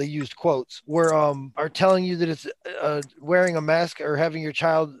news, they used quotes, where are telling you that it's wearing a mask or having your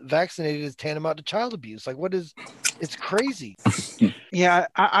child vaccinated is tantamount to child abuse. Like, it's crazy. Yeah,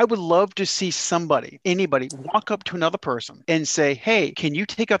 I would love to see anybody walk up to another person and say, hey, can you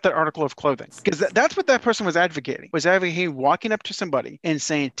take out that article of clothing? Because that's what that person was advocating walking up to somebody and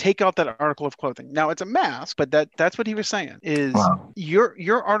saying, take out that article of clothing. Now it's a mask, but that's what he was saying is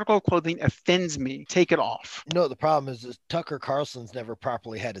your article of clothing offends me. Take it off. No, the problem is Tucker Carlson's never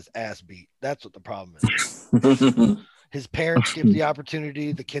properly had his ass beat. That's what the problem is. His parents skipped the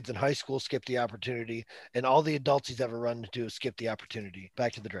opportunity. The kids in high school skipped the opportunity. And all the adults he's ever run into have skipped the opportunity.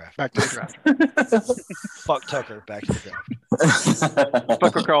 Back to the draft. Fuck Tucker. Back to the draft.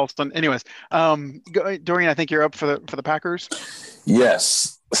 Tucker Carlson. Anyways, Dorian, I think you're up for the Packers.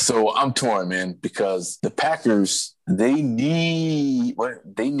 Yes. So I'm torn, man, because the Packers, they need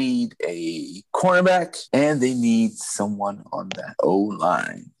a cornerback and they need someone on that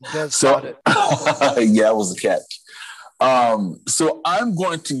O-line. So yeah, that was a catch. So I'm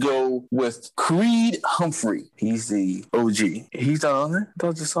going to go with Creed Humphrey. He's the OG. He's not on there?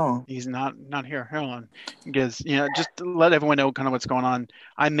 That's the song. He's not here. Hold on. Because, just to let everyone know kind of what's going on.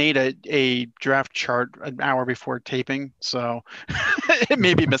 I made a draft chart an hour before taping, so it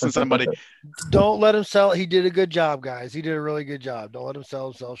may be missing somebody. Don't let him sell. He did a good job, guys. He did a really good job. Don't let him sell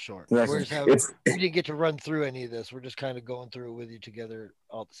himself short. Exactly. We didn't get to run through any of this. We're just kind of going through it with you together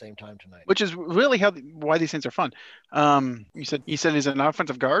all at the same time tonight. Which is really why these things are fun. You said he's an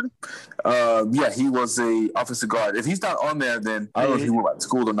offensive guard? Yeah, he was a offensive guard. If he's not on there, then I don't know if he went back to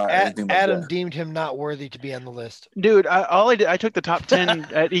school or not. Adam deemed him not worthy to be on the list. Dude, I took the top 10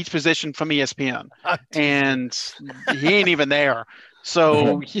 at each position from ESPN, and he ain't even there.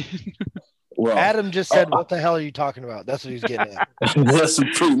 So well, Adam just said, "What the hell are you talking about?" That's what he's getting at. That's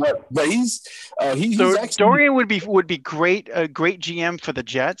pretty much. But he's actually, Dorian would be great, a great GM for the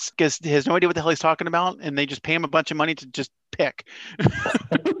Jets because he has no idea what the hell he's talking about, and they just pay him a bunch of money to just pick.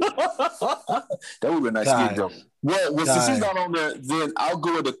 That would be a nice gig, though. Well, since he's not on there, then I'll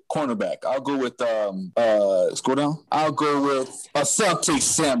go with the cornerback. I'll go with scroll down. I'll go with Asante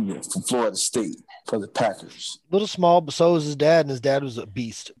Samuel from Florida State for the Packers. Little small, but so was his dad, and his dad was a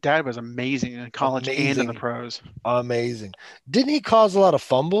beast. Dad was amazing in college and in the pros. Amazing. Didn't he cause a lot of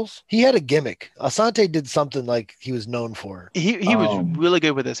fumbles? He had a gimmick. Asante did something like he was known for. He was really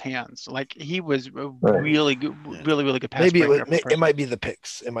good with his hands. Like he was really good, really good pass. Maybe it might be the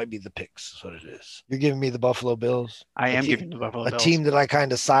picks. It might be the picks. That's what it is. You're giving me the Buffalo Bills. I am giving the Buffalo Bills. A team that I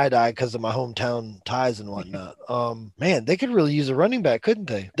kind of side-eye because of my hometown ties and whatnot. Man, they could really use a running back, couldn't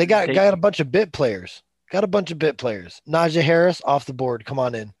they? They got a bunch of bit players. Najee Harris off the board. Come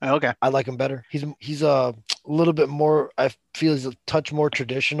on in. Okay. I like him better. He's a little bit more, I feel he's a touch more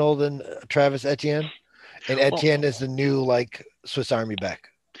traditional than Travis Etienne. And Etienne is the new Swiss Army back.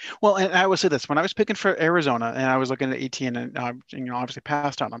 Well, and I will say this: when I was picking for Arizona, and I was looking at Etienne, and obviously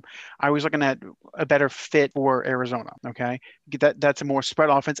passed on him, I was looking at a better fit for Arizona. Okay, that's a more spread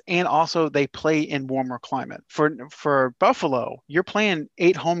offense, and also they play in warmer climate. For Buffalo, you're playing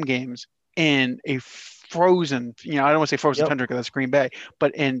 8 home games in a frozen, I don't want to say frozen tundra because that's Green Bay,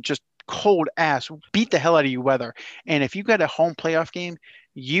 but in just cold ass, beat the hell out of you weather. And if you got a home playoff game,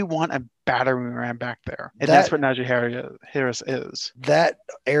 you want a battering ram back there. And that's what Najee Harris is. That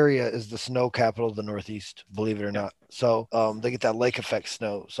area is the snow capital of the Northeast, believe it or not. So they get that lake effect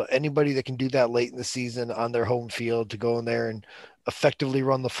snow. So anybody that can do that late in the season on their home field to go in there and effectively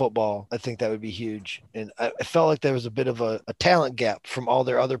run the football, I think that would be huge. And I felt like there was a bit of a talent gap from all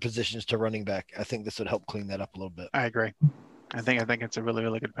their other positions to running back. I think this would help clean that up a little bit. I agree. I think it's a really,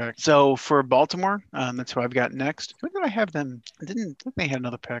 really good pick. So for Baltimore, that's who I've got next. Who did I have them? I didn't think they had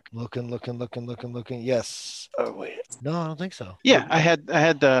another pick. Looking. Yes. Oh wait. No, I don't think so. Yeah, I had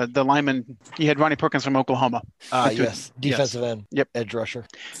the lineman. You had Ronnie Perkins from Oklahoma. Yes. Defensive end. Yep. Edge rusher.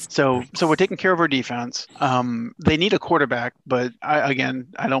 So we're taking care of our defense. They need a quarterback, but I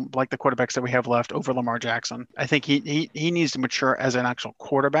don't like the quarterbacks that we have left over Lamar Jackson. I think he needs to mature as an actual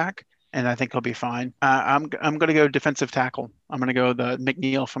quarterback. And I think he'll be fine. I'm going to go defensive tackle. I'm going to go the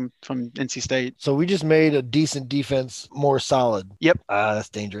McNeil from NC State. So we just made a decent defense more solid. Yep. That's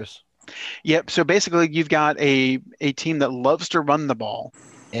dangerous. Yep. So basically, you've got a team that loves to run the ball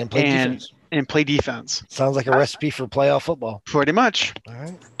and play defense. Sounds like a recipe for playoff football. Pretty much. All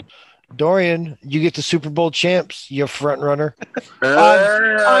right. Dorian, you get the Super Bowl champs. You're a front runner. Wait,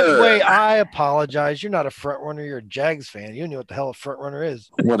 I apologize. You're not a front runner. You're a Jags fan. You don't know what the hell a front runner is.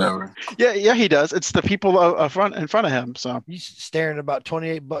 Whatever. Yeah, he does. It's the people in front of him. So he's staring at about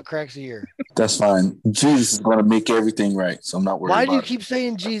 28 butt cracks a year. That's fine. Jesus is going to make everything right, so I'm not worried. Why do you keep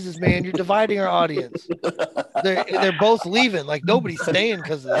saying Jesus, man? You're dividing our audience. They're both leaving. Like nobody's staying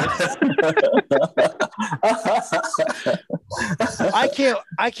because of this.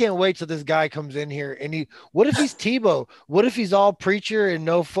 I can't wait till this guy comes in here and what if he's Tebow? What if he's all preacher and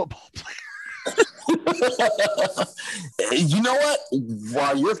no football player? You know what?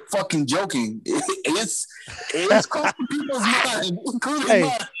 While you're fucking joking, it's close to people's mind. Hey,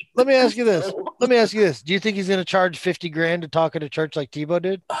 let me ask you this. Do you think he's going to charge $50,000 to talk at a church like Tebow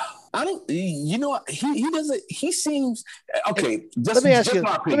did? I don't. You know what? He doesn't. He seems okay. Let me ask you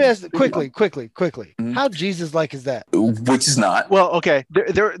quickly. Mm-hmm. How Jesus-like is that? Which is not. Well, okay.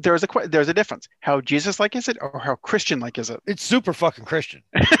 There's a difference. How Jesus-like is it, or how Christian-like is it? It's super fucking Christian.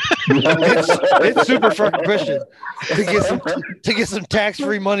 it's super fucking Christian to get some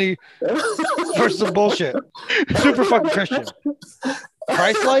tax-free money for some bullshit. Super fucking Christian.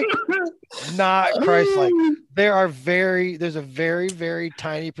 Christ-like? Not Christ-like. There's a very, very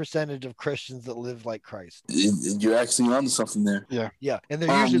tiny percentage of Christians that live like Christ. You're actually onto something there. Yeah. And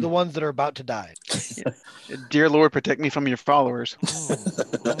they're usually the ones that are about to die. Dear Lord, protect me from your followers.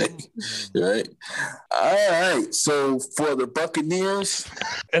 Right. All right. So for the Buccaneers,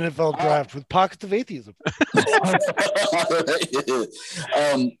 NFL draft with pockets of atheism.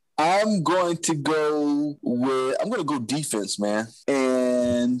 I'm going to go defense, man.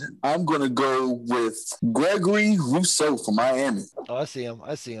 And I'm going to go with Gregory Rousseau from Miami. Oh, I see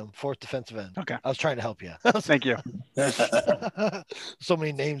him. Fourth defensive end. Okay. I was trying to help you. Thank you. So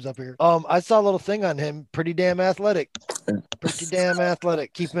many names up here. I saw a little thing on him. Pretty damn athletic.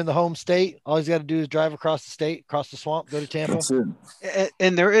 Keep him in the home state. All he's got to do is drive across the state, across the swamp, go to Tampa.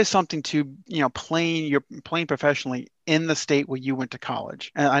 And there is something to, playing professionally in the state where you went to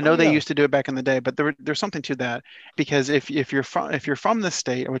college. And I know they used to do it back in the day, but there's something to that, because if you're from the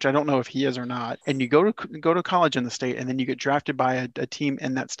state, which I don't know if he is or not, and you go to college in the state, and then you get drafted by a team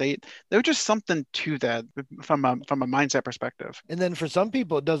in that state, there's just something to that from a mindset perspective. And then for some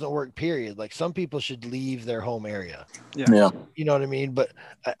people, it doesn't work, period. Like some people should leave their home area. Yeah. You know what I mean? But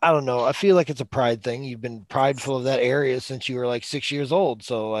I don't know. I feel like it's a pride thing. You've been prideful of that area since you were like 6 years old.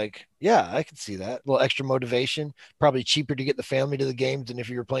 So like, yeah, I can see that. A little extra motivation. Probably cheaper to get the family to the games than if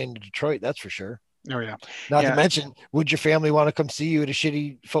you were playing in Detroit. That's for sure. Oh, yeah. Not to mention, would your family want to come see you at a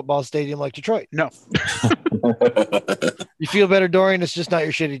shitty football stadium like Detroit? No. You feel better, Dorian? It's just not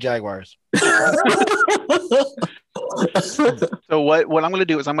your shitty Jaguars. So what I'm going to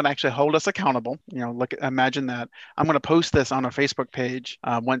do is I'm going to actually hold us accountable. Imagine that. I'm going to post this on our Facebook page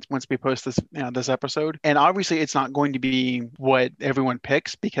once we post this this episode. And obviously, it's not going to be what everyone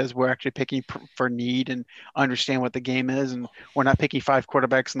picks, because we're actually picking for need and understand what the game is, and we're not picking 5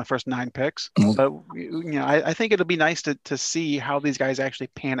 quarterbacks in the first 9 picks. But I think it'll be nice to see how these guys actually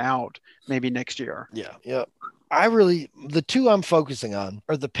pan out maybe next year. Yeah. The two I'm focusing on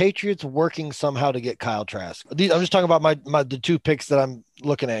are the Patriots working somehow to get Kyle Trask. I'm just talking about the 2 picks that I'm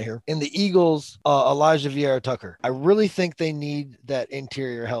looking at here. In the Eagles, Elijah Vieira-Tucker. I really think they need that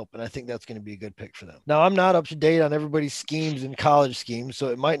interior help, and I think that's going to be a good pick for them. Now, I'm not up to date on everybody's schemes and college schemes, so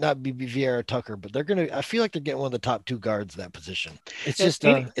it might not be Vieira-Tucker, but I feel like they're getting one of the top 2 guards at that position. It's just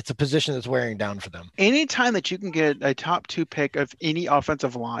it's a position that's wearing down for them. Anytime that you can get a top 2 pick of any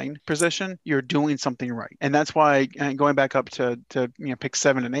offensive line position, you're doing something right. And that's why, going back up to pick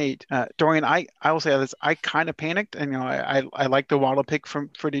 7 and 8, Dorian, I will say this, I kind of panicked, and I like the Waddle pick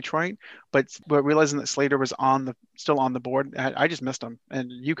for Detroit, but realizing that Slater was still on the board, I just missed him,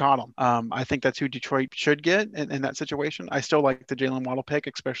 and you caught him. I think that's who Detroit should get in that situation. I still like the Jalen Waddle pick,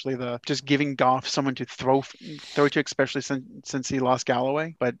 especially just giving Goff someone to throw to, especially since he lost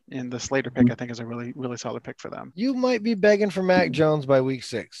Galloway. But in the Slater pick, I think is a really, really solid pick for them. You might be begging for Mac Jones by week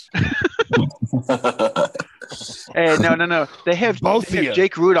 6. Hey, no. They have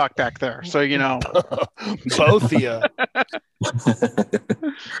Jake Rudock back there, so both of you.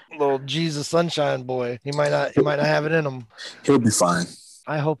 Little Jesus Sunshine boy. He might not have it in him. He'll be fine.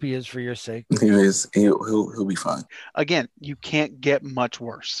 I hope he is, for your sake. He is. He'll be fine. Again, you can't get much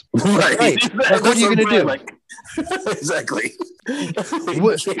worse. Right. Like, what are you gonna do? Exactly.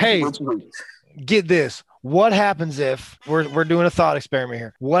 Hey, get this. What happens if we're doing a thought experiment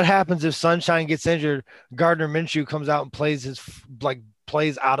here? What happens if Sunshine gets injured? Gardner Minshew comes out and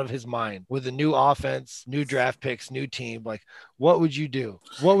plays out of his mind with a new offense, new draft picks, new team. Like, what would you do?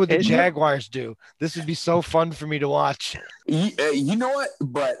 What would the Jaguars do? This would be so fun for me to watch. You know what?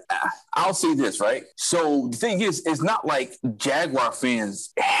 But I'll say this, right? So the thing is, it's not like Jaguar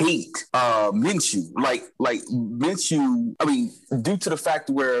fans hate Minshew. Like Minshew, I mean, due to the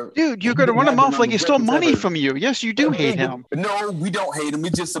fact where... Dude, you're going to run him off like he stole money from you. Yes, you do hate him. No, we don't hate him.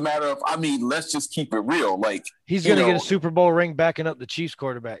 It's just a matter of, let's just keep it real. Like, he's going to get a Super Bowl ring backing up the Chiefs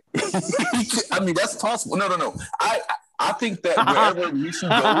quarterback. I mean, that's possible. No. I think that wherever you should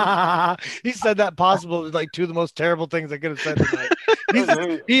go. He said that possible is like 2 of the most terrible things I could have said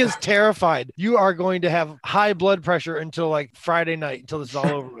tonight. He is terrified. You are going to have high blood pressure until like Friday night, until this is all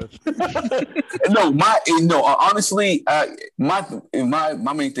over with. Honestly,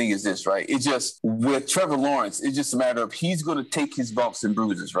 my main thing is this, right? It's just with Trevor Lawrence, it's just a matter of he's going to take his bumps and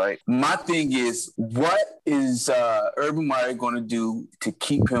bruises, right? My thing is, what is Urban Meyer going to do to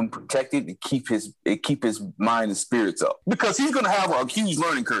keep him protected, to keep his mind and spirits up? Because he's going to have a huge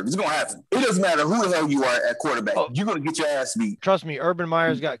learning curve. It's going to happen. It doesn't matter who the hell you are at quarterback. You're going to get your ass beat. Trust me, Urban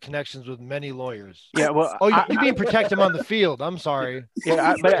Meyer's got connections with many lawyers. Yeah, well, you mean protect him on the field? I'm sorry.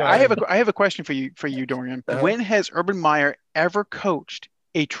 Yeah, but I have a question for you, Dorian. When has Urban Meyer ever coached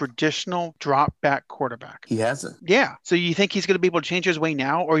a traditional drop back quarterback. He hasn't. Yeah. So you think he's going to be able to change his way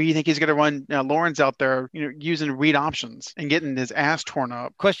now, or you think he's going to run Lawrence out there, using read options and getting his ass torn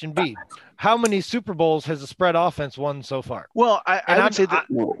up? Question B: how many Super Bowls has the spread offense won so far? Well, I would say that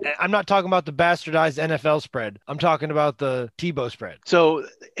I'm not talking about the bastardized NFL spread. I'm talking about the Tebow spread. so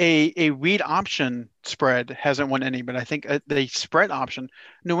a read option spread hasn't won any, but I think the spread option,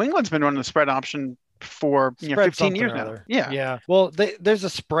 New England's been running the spread option for Spread 15 years something or now. other. Yeah. Yeah. Well, there's a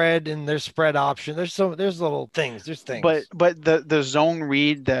spread and there's spread option. There's little things. There's things. But the zone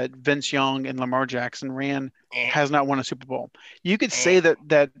read that Vince Young and Lamar Jackson ran has not won a Super Bowl. You could say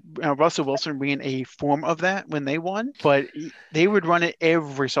that Russell Wilson ran a form of that when they won, but they would run it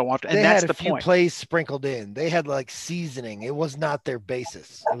every so often, and they that's had the a few point. plays sprinkled in. They had like seasoning. It was not their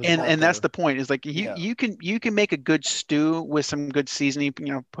basis. And that's the point. Is like you can make a good stew with some good seasoning.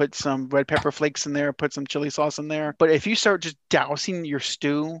 Put some red pepper flakes in there, put some chili sauce in there. But if you start just dousing your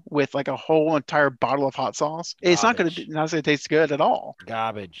stew with like a whole entire bottle of hot sauce, it's not going to taste good at all.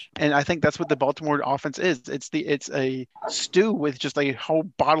 Garbage. And I think that's what the Baltimore offense is. It's a stew with just a whole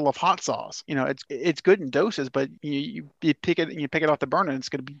bottle of hot sauce. It's good in doses, but you pick it off the burner, and it's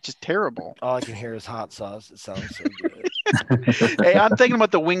going to be just terrible. All I can hear is hot sauce. It sounds so good. Hey, I'm thinking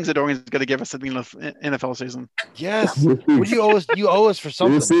about the wings that Oregon's going to give us at the NFL season. Yes. What do you owe us? You owe us for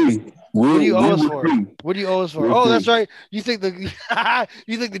something. We'll see. What do you owe us for? See. What do you owe us for? We'll Oh, see. that's right. You think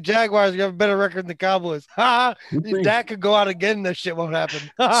the Jaguars have a better record than the Cowboys? That could go out again. And that shit won't happen.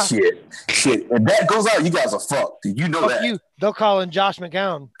 Shit. If that goes out, you guys are fucked. You know Fuck that. you. They'll call in Josh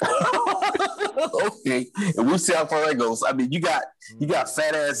McCown. Okay, and we'll see how far that goes. I mean, you got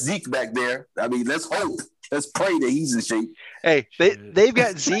fat ass Zeke back there. I mean, let's hope. Let's pray that he's in shape. Hey, they've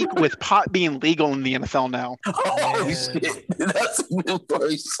got Zeke with pot being legal in the NFL now. Oh Man. shit, that's a good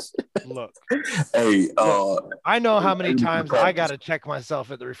place. Look, Hey, I know how many times I got to check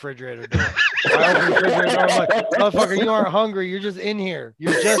myself at the refrigerator door. I open the refrigerator door, I'm like, motherfucker, you aren't hungry. You're just in here.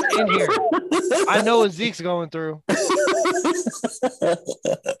 You're just in here. I know what Zeke's going through.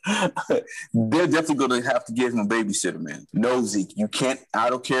 they're definitely going to have to give him a babysitter, man. No, Zeke, you can't. I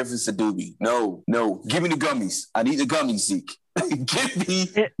don't care if it's a doobie. No. Give me the gummies. I need the gummies, Zeke. Give me.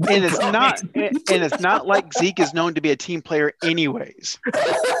 And it's not like Zeke is known to be a team player, anyways.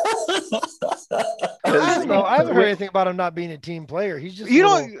 I haven't heard anything about him not being a team player. He's just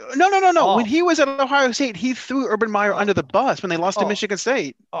No. Oh. When he was at Ohio State, he threw Urban Meyer under the bus when they lost to Michigan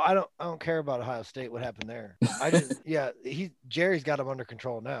State. Oh, I don't care about Ohio State. What happened there? Jerry's got him under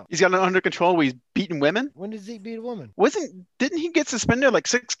control now. He's got him under control where he's beating women. When did Zeke beat a woman? Didn't he get suspended like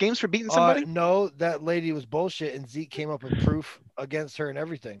 6 games for beating somebody? No, that lady was bullshit, and Zeke came up with proof against her and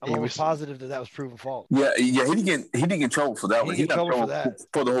everything. I'm almost positive that was proven false. Yeah, he didn't get in trouble for that one. He got in trouble for that.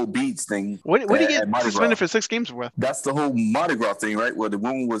 For the whole beads thing. What did he get suspended for 6 games with? That's the whole Mardi Gras thing, right? Where the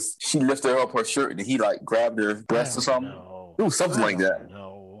woman she lifted up her shirt and he like grabbed her breast or something. It was something like that.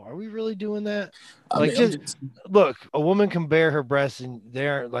 No, are we really doing that? Look, a woman can bare her breasts and they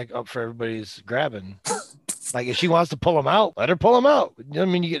aren't like up for everybody's grabbing. Like if she wants to pull them out, let her pull them out. You know what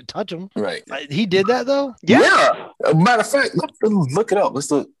I mean? You get to touch them. Right. He did that though? Yeah. Matter of fact, look it up.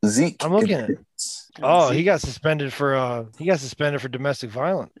 Let's look. Zeke. I'm looking at it. Oh, he got suspended for domestic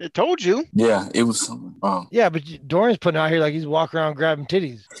violence. I told you. Yeah, it was. Yeah, but Dorian's putting out here like he's walking around grabbing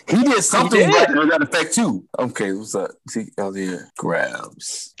titties. He did something to that effect too. Okay, what's up? Zeke Elliott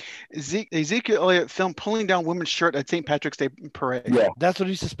grabs. Ezekiel Elliott filmed pulling down women's shirt at St. Patrick's Day parade. Yeah, that's what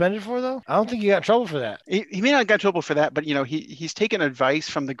he's suspended for, though. I don't think he got in trouble for that. He may not got in trouble for that, but he's taken advice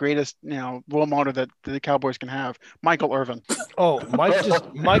from the greatest role model that the Cowboys can have, Michael Irvin. Oh,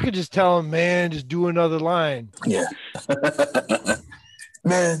 Mike could just tell him, man, just do another line. Yeah.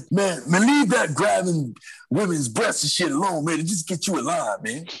 Man, leave that grabbing women's breasts and shit alone, man. It just get you in line,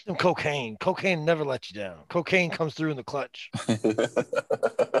 man. Cocaine never let you down. Cocaine comes through in the clutch.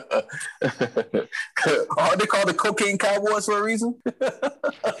 Are they called the Cocaine Cowboys for a reason?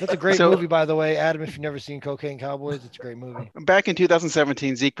 That's a great movie, by the way, Adam. If you've never seen Cocaine Cowboys, it's a great movie. Back in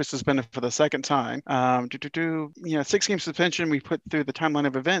 2017, Zeke was suspended for the second time. 6-game suspension. We put through the timeline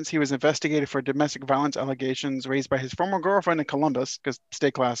of events. He was investigated for domestic violence allegations raised by his former girlfriend in Columbus, because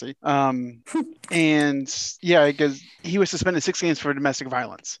stay classy. Because he was suspended 6 games for domestic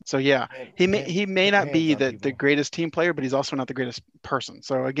violence. So yeah, he may not be the greatest team player, but he's also not the greatest person.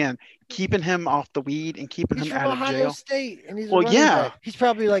 So again, keeping him off the weed and keeping him out of jail. Ohio State, and he's back. He's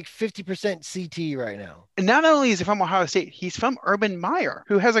probably like 50% CT right now. And not only is he from Ohio State, he's from Urban Meyer,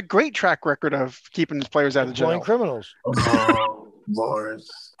 who has a great track record of keeping his players out of jail. Criminals. Lord.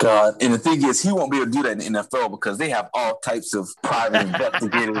 God. And the thing is, he won't be able to do that in the NFL because they have all types of private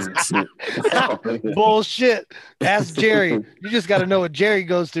investigators and shit. Bullshit. Ask Jerry. You just got to know what Jerry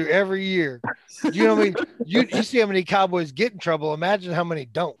goes through every year. You know what I mean? You see how many Cowboys get in trouble. Imagine how many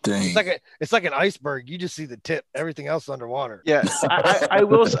don't. Dang. It's like an iceberg. You just see the tip. Everything else underwater. Yeah, I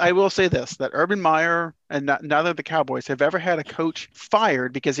will say this, that Urban Meyer and neither of the Cowboys have ever had a coach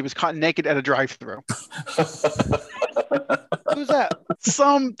fired because he was caught naked at a drive-thru. Who's that?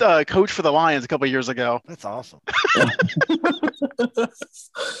 Some coach for the Lions a couple of years ago. That's awesome.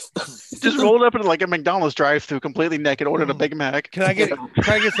 Just rolled up into like a McDonald's drive-thru completely naked, ordered a Big Mac. Can I get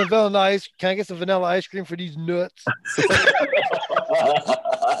some vanilla ice? Can I get some vanilla ice cream for these nuts?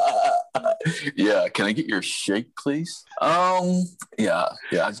 Yeah, can I get your shake, please? Yeah,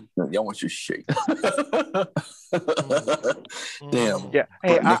 I want your shake. Damn. Yeah.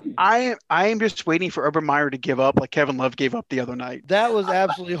 Hey, I am just waiting for Urban Meyer to give up like Kevin Love gave up the other night. That was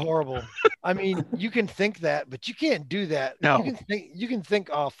absolutely horrible. I mean, you can think that, but you can't do that. No. You can think,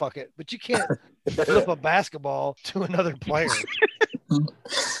 oh, fuck it, but you can't flip a basketball to another player.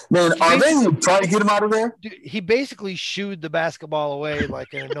 Man, are they trying to get him out of there? Dude, he basically shooed the basketball away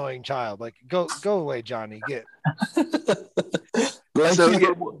like an annoying child. Like, go away, Johnny. Get. What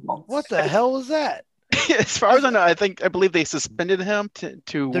the hell was that? As far as I know, I believe they suspended him to.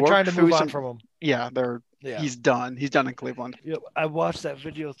 They're trying to move on from him. Yeah, he's done. He's done in Cleveland. Yep, I watched that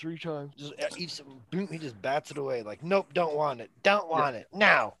video 3 times. Just eats some, boom, he just bats it away. Like, nope, don't want it. Don't want it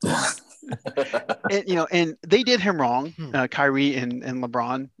now. And they did him wrong, Kyrie and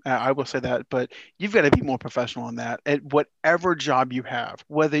LeBron. I will say that, but you've got to be more professional in that. At whatever job you have,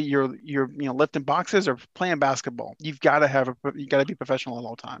 whether you're lifting boxes or playing basketball, you got to be professional at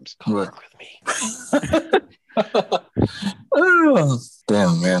all times. Come work with me. Oh,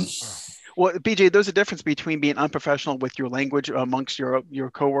 damn, man. Well, BJ, there's a difference between being unprofessional with your language amongst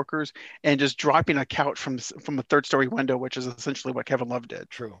your coworkers and just dropping a couch from a 3rd-story window, which is essentially what Kevin Love did.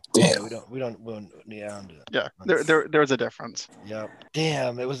 True. Damn. Yeah, we don't do that. Yeah, there's a difference. Yep.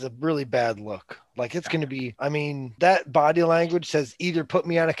 Damn, it was a really bad look. Like, it's going to be, I mean, that body language says either put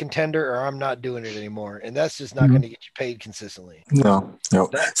me on a contender or I'm not doing it anymore. And that's just not going to get you paid consistently. No.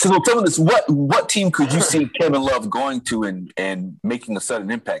 So tell me this, what team could you see Kevin Love going to and making a sudden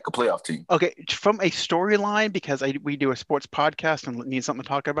impact, a playoff team? Okay, from a storyline, because we do a sports podcast and need something to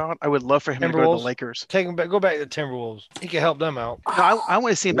talk about, I would love for him to go to the Lakers. Take him back, go back to the Timberwolves. He can help them out. No, I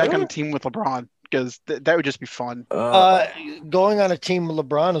want to see him back on the team with LeBron. Because that would just be fun. Going on a team with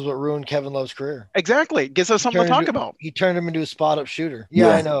LeBron is what ruined Kevin Love's career. Exactly. Gives us something to talk about. He turned him into a spot-up shooter. Yeah,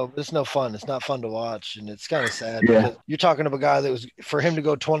 I know. But it's no fun. It's not fun to watch. And it's kind of sad. Because you're talking about a guy that was, for him to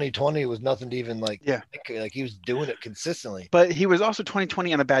go 2020 was nothing to even think, like he was doing it consistently. But he was also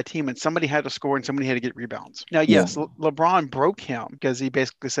 2020 on a bad team, and somebody had to score and somebody had to get rebounds. Now, yes, LeBron broke him because he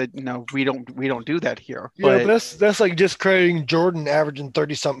basically said, we don't do that here. Yeah, but that's like discrediting Jordan averaging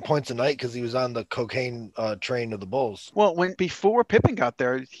 30-something points a night because he was on the cocaine train of the Bulls. Well, before Pippen got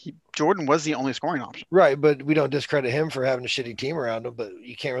there, Jordan was the only scoring option. Right, but we don't discredit him for having a shitty team around him, but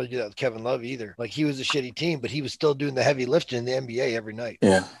you can't really do that with Kevin Love either. Like, he was a shitty team, but he was still doing the heavy lifting in the NBA every night.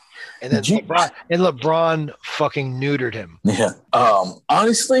 Yeah. And then LeBron fucking neutered him. Yeah.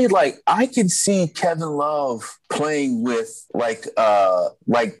 Honestly, like, I can see Kevin Love playing with like a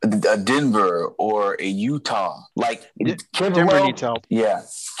Denver or a Utah. Like Kevin Love. Utah. Yeah.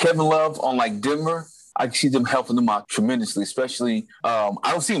 Kevin Love on like Denver. I can see them helping them out tremendously, especially I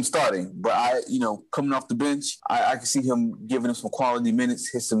don't see him starting, but coming off the bench, I can see him giving them some quality minutes,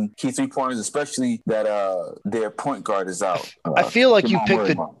 hit some key 3-pointers, especially that their point guard is out. I feel like you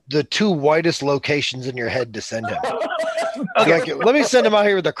picked the 2 whitest locations in your head to send him. Okay, let me send him out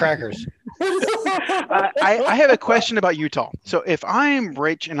here with the crackers. I have a question about Utah. So if I'm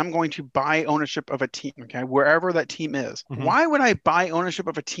rich and I'm going to buy ownership of a team, okay, wherever that team is, why would I buy ownership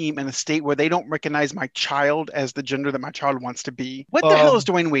of a team in a state where they don't recognize my child as the gender that my child wants to be? What the hell is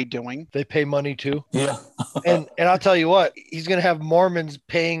Dwayne Wade doing? They pay money too. Yeah. and I'll tell you what, he's going to have Mormons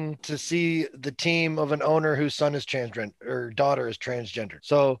paying to see the team of an owner whose son is transgender or daughter is transgender.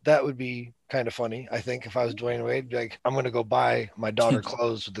 So that would be kind of funny. I think if I was Dwayne Wade, like, I'm going to go buy my daughter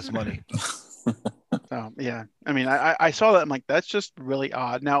clothes with this money. Yeah, I mean, I saw that. I'm like, that's just really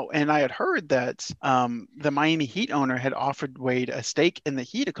odd. Now, and I had heard that the Miami Heat owner had offered Wade a stake in the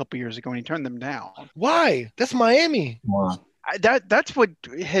Heat a couple years ago, and he turned them down. Why? That's Miami. Wow. That's what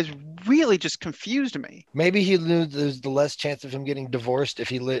has really just confused me. Maybe he knew there's the less chance of him getting divorced if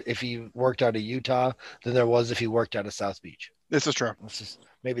he worked out of Utah than there was if he worked out of South Beach. This is true.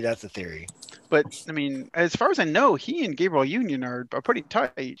 Maybe that's a theory. But I mean, as far as I know, he and Gabriel Union are pretty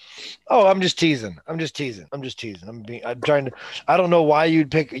tight. Oh, I'm just teasing. I'm trying to. I don't know why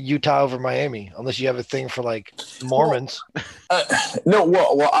you'd pick Utah over Miami unless you have a thing for like Mormons. No,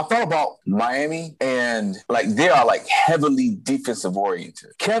 well, I thought about Miami, and like they are like heavily defensive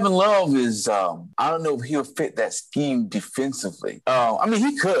oriented. Kevin Love is, I don't know if he'll fit that scheme defensively. I mean,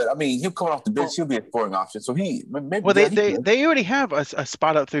 he could. I mean, he'll come off the bench. He'll be a scoring option. So maybe. Well, they already have a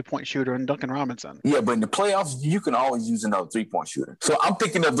spot up 3-point shooter in Duncan Robinson. Yeah, but in the playoffs, you can always use another 3-point shooter. So I'm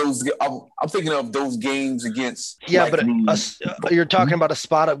thinking of those. I'm thinking of those games against. Yeah, like you're talking about a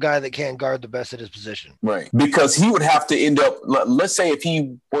spot up guy that can't guard the best at his position, right? Because he would have to end up. Let's say if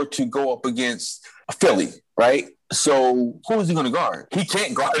he were to go up against Philly, right? So who is he going to guard? He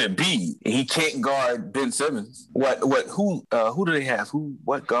can't guard Embiid. He can't guard Ben Simmons. Who do they have?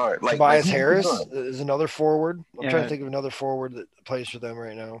 What guard? Like Tobias Harris is another forward. I'm trying to think of another forward that plays for them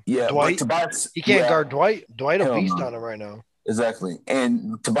right now. Yeah, Dwight. Tobias, he can't guard Dwight. Dwight a beast on him right now. Exactly.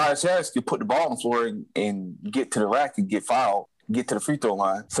 And Tobias Harris could put the ball on the floor and get to the rack and get fouled. Get to the free throw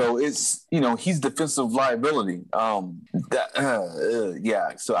line. So it's, he's defensive liability. Yeah.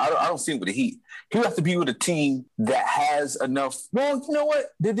 So I don't see him with the Heat. He would have to be with a team that has enough. Well, you know what?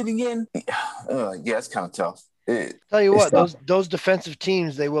 Did it again? Yeah, it's kind of tough. Tell you what, those defensive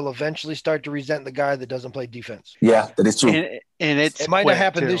teams, they will eventually start to resent the guy that doesn't play defense. Yeah, that is true. And it might not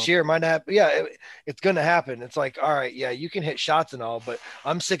happen this year. It might not happen. Yeah, it's going to happen. It's like, all right, yeah, you can hit shots and all, but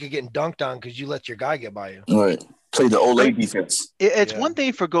I'm sick of getting dunked on because you let your guy get by you. All right. Play the Olay defense. It's one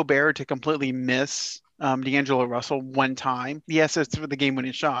thing for Gobert to completely miss D'Angelo Russell one time. Yes, it's for the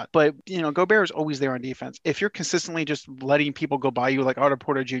game-winning shot. But, Gobert is always there on defense. If you're consistently just letting people go by you, like Otto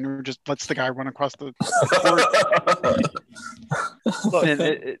Porter Jr. just lets the guy run across the court,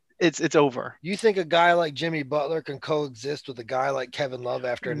 then it's over. You think a guy like Jimmy Butler can coexist with a guy like Kevin Love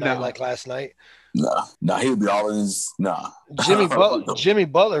after a night like last night? Nah, he'll be all in his Jimmy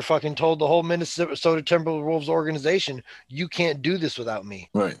Butler fucking told the whole Minnesota Timberwolves organization, you can't do this without me.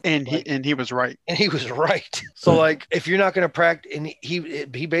 Right. And he was right. And he was right. So like, if you're not going to practice, and he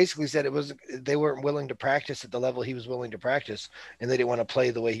basically said they weren't willing to practice at the level he was willing to practice, and they didn't want to play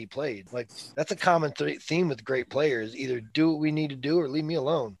the way he played. Like that's a common theme with great players: either do what we need to do or leave me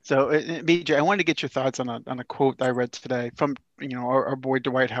alone. So BJ, I wanted to get your thoughts on a quote I read today from our boy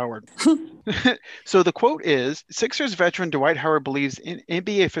Dwight Howard. So the quote is, Sixers veteran Dwight Howard believes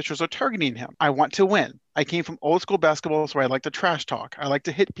NBA officials are targeting him. I want to win. I came from old school basketball, so I like to trash talk. I like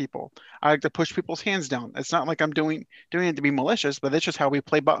to hit people. I like to push people's hands down. It's not like I'm doing it to be malicious, but it's just how we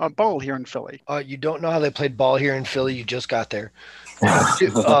play ball here in Philly. You don't know how they played ball here in Philly. You just got there.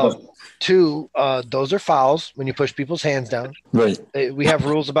 Two, those are fouls when you push people's hands down. Right. We have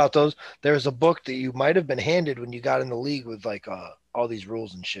rules about those. There's a book that you might have been handed when you got in the league with like all these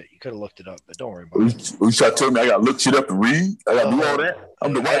rules and shit. You could have looked it up, but don't worry about it. You try to tell me I got to look shit up and read? I got to do all that?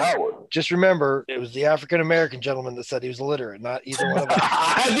 I'm Dwight Howard. Just remember, it was the African-American gentleman that said he was illiterate, not either one of us.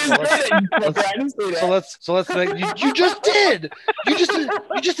 I didn't say that. So let's make you just did. You just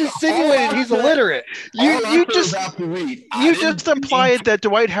insinuated he's illiterate. You just implied that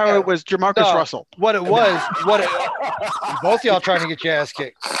Dwight Howard was Jamarcus Russell. What it was, both y'all trying to get your ass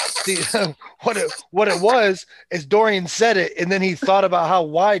kicked. See, what it was is Dorian said it, and then he thought about how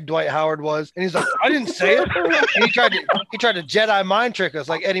wide Dwight Howard was, and he's like, I didn't say it. And he tried to Jedi mind trick us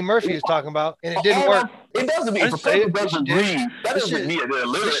like Eddie Murphy was talking about, and it didn't work. It doesn't mean it doesn't read. That doesn't mean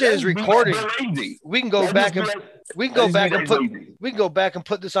this shit is recorded. We can go back and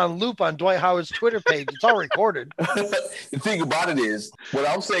put this on loop on Dwight Howard's Twitter page. It's all recorded. The thing about it is, what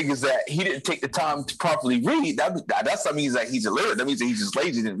I'm saying is that he didn't take the time to properly read. That's not means that he's illiterate. That means that he's just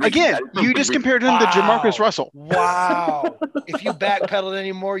lazy. Again, you just compared him to Jamarcus Russell. Wow. If you backpedaled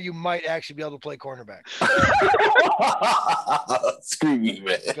anymore, you might actually be able to play cornerback. Screw me,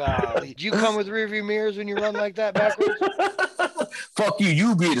 man. Golly. Do you come with rearview mirrors when you run like that backwards? Fuck you.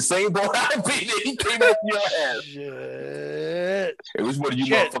 You be the same boy I be. He came up your ass. Shit. Hey, which one of you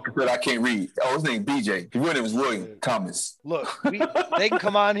motherfuckers said I can't read? Oh, his name BJ. His real name is William Thomas. Look, they can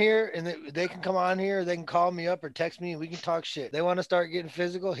come on here and they can come on here. They can call me up or text me and we can talk shit. They want to start getting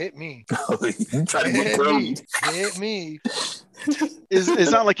physical? Hit me. You try to get crazy. Hit me.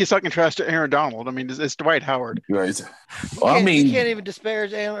 It's not like he's talking trash to Aaron Donald. I mean, it's Dwight Howard. Right. Well, you can't even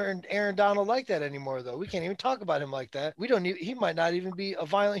disparage Aaron Donald like that anymore, though. We can't even talk about him like that. He might not even be a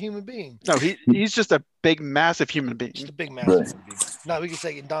violent human being. No, he's just a big, massive human being. Just a big, massive human being. Now we can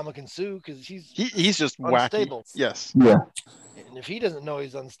say Ndamukong Suh because he's just unstable. Wacky. Yes. Yeah. And if he doesn't know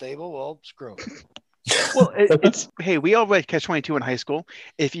he's unstable, well, screw him. Well, it's hey, we all read Catch-22 in high school.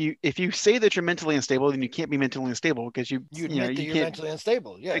 If you say that you're mentally unstable, then you can't be mentally unstable because You admit that you're can't mentally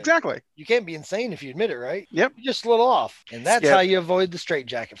unstable. Yeah. exactly. You can't be insane if you admit it, right? Yep. You just little off. And that's Yep. how you avoid the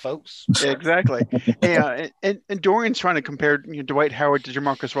straitjacket, folks. Exactly. And Dorian's trying to compare Dwight Howard to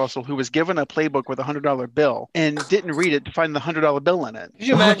Jamarcus Russell, who was given a playbook with $100 bill and didn't read it to find the $100 bill in it. Could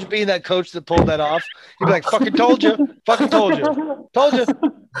you imagine being that coach that pulled that off? You'd be like, fucking told you. Fucking told you. Told you.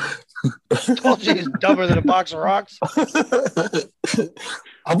 Told you he's dumber than a box of rocks.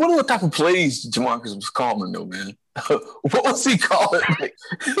 I wonder what type of plays Jamarcus was calling, though, man. What was he calling?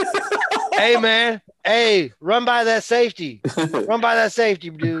 Hey, man. Hey, run by that safety. Run by that safety,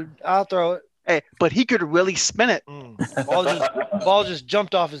 dude. I'll throw it. Hey, but he could really spin it. Ball just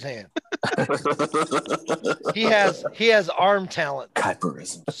jumped off his hand. He has arm talent.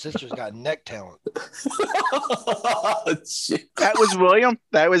 Kuiperism. Sister's got neck talent. Oh, shit. That was William.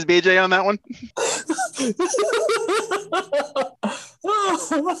 That was BJ on that one.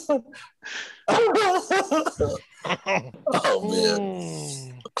 Oh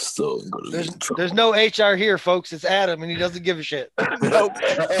man. So there's no HR here, folks. It's Adam, and he doesn't give a shit. Nope,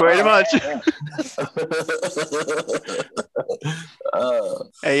 pretty much.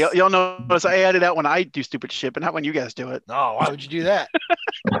 Hey, y'all notice I added that when I do stupid shit, but not when you guys do it. No, why would you do that?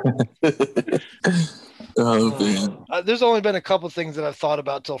 Oh man. There's only been a couple things that I've thought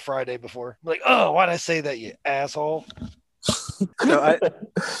about till Friday before. Like, oh, why'd I say that, you asshole? So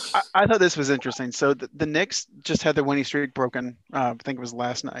I thought this was interesting. So the Knicks just had their winning streak broken. I think it was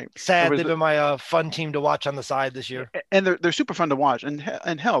last night. Sad, they've been my fun team to watch on the side this year. And they're super fun to watch. And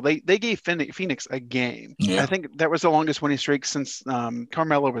hell, they gave Phoenix a game. Yeah. I think that was the longest winning streak since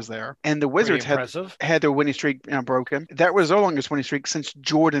Carmelo was there. And the Wizards had their winning streak broken. That was their longest winning streak since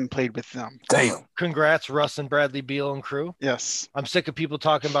Jordan played with them. Damn. Congrats, Russ and Bradley Beal and crew. Yes. I'm sick of people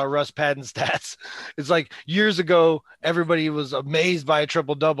talking about Russ padding stats. It's like years ago, everybody was amazed by a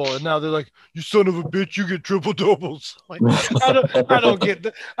triple double, and now they're like, "You son of a bitch, you get triple doubles." Like, I don't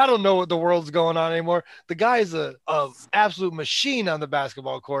get. I don't know what the world's going on anymore. The guy's a absolute machine on the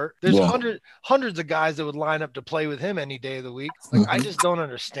basketball court. There's hundreds of guys that would line up to play with him any day of the week. Like, I just don't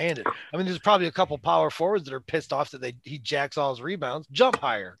understand it. I mean, there's probably a couple power forwards that are pissed off that he jacks all his rebounds. Jump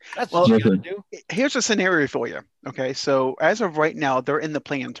higher. That's what you gotta do. Here's a scenario for you. Okay, so as of right now, they're in the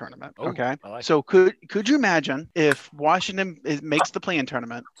play-in tournament. Okay, so could you imagine if Washington makes the play-in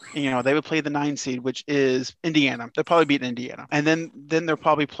tournament? They would play the 9 seed, which is Indiana. They'll probably beat Indiana, and then they'll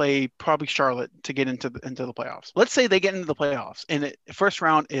probably play Charlotte to get into the playoffs. Let's say they get into the playoffs, and the first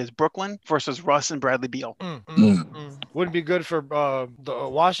round is Brooklyn versus Russ and Bradley Beal. Wouldn't be good for the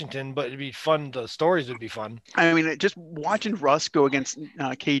Washington, but it'd be fun. The stories would be fun. I mean, just watching Russ go against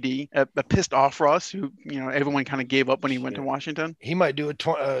KD, a pissed off Russ, who everyone kind of gave up when he went to Washington. He might do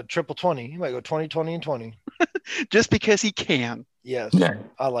a triple 20. He might go 20, 20, and 20. Just because he can. Yes.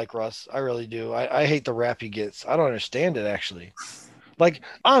 I like Russ. I really do. I hate the rap he gets. I don't understand it, actually. Like,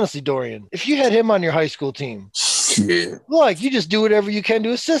 honestly, Dorian, if you had him on your high school team, you just do whatever you can to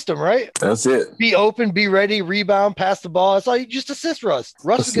assist him, right? That's it. Be open, be ready, rebound, pass the ball. That's all. You just assist Russ.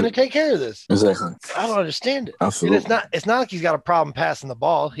 Russ is going to take care of this. Exactly. I don't understand it. Absolutely. And it's not like he's got a problem passing the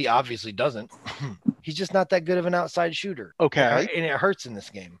ball. He obviously doesn't. He's just not that good of an outside shooter. Okay. And it hurts in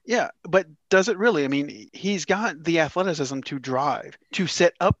this game. Yeah, but does it really? I mean, he's got the athleticism to drive, to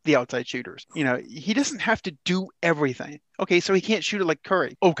set up the outside shooters. He doesn't have to do everything. Okay, so he can't shoot it like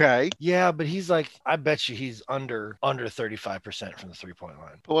Curry. Okay. Yeah, but he's like, I bet you he's under 35% from the 3-point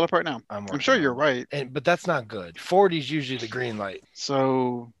line. Pull it up right now. I'm sure you're right. But that's not good. 40 is usually the green light.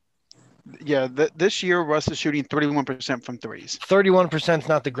 So, yeah, this year Russ is shooting 31% from threes. 31% is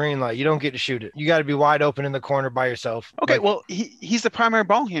not the green light. You don't get to shoot it. You got to be wide open in the corner by yourself. Okay, well, he's the primary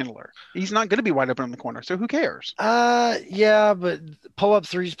ball handler. He's not going to be wide open in the corner, so who cares? Yeah, but pull-up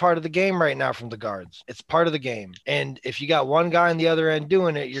three is part of the game right now from the guards. It's part of the game. And if you got one guy on the other end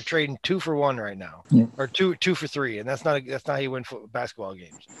doing it, you're trading 2 for 1 right now. Yeah. Or two for 3, and that's not how you win basketball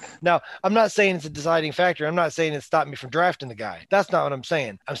games. Now, I'm not saying it's a deciding factor. I'm not saying it stopped me from drafting the guy. That's not what I'm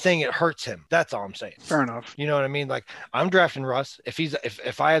saying. I'm saying it hurts him. That's all I'm saying. Fair enough. You know what I mean? Like, I'm drafting Russ.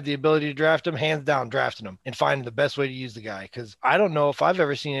 If I have the ability to draft him, hands down, drafting him and finding the best way to use the guy. Because I don't know if I've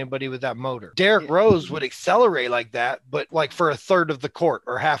ever seen anybody with that motor. Derrick Rose would accelerate like that, but like for a third of the court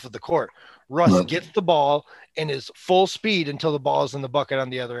or half of the court. Russ gets the ball and is full speed until the ball is in the bucket on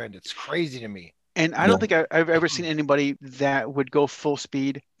the other end. It's crazy to me. And I don't think I've ever seen anybody that would go full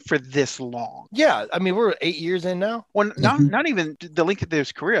speed for this long. Yeah, I mean, we're 8 years in now. Well, not even the length of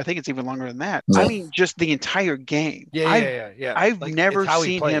his career. I think it's even longer than that. Yeah. I mean, just the entire game. Yeah. I've Like, never it's how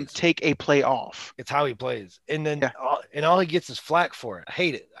he seen him plays. take a play off. It's how he plays. And then Yeah. all he gets is flack for it. I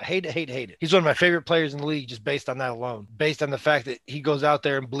hate it. I hate it. He's one of my favorite players in the league just based on that alone. Based on the fact that he goes out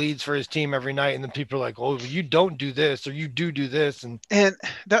there and bleeds for his team every night, and then people are like, "Oh, you don't do this, or you do this." And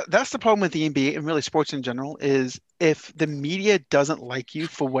that's the problem with the NBA and really sports in general is if the media doesn't like you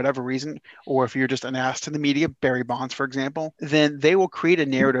for whatever reason, or if you're just an ass to the media, Barry Bonds, for example, then they will create a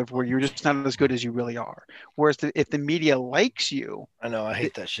narrative where you're just not as good as you really are. Whereas if the media likes you, I know, I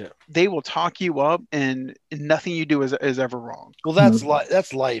hate that shit. they will talk you up, and nothing you do is ever wrong. Well, that's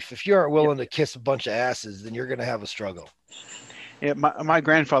life. If you aren't willing to kiss a bunch of asses, then you're gonna have a struggle. Yeah, my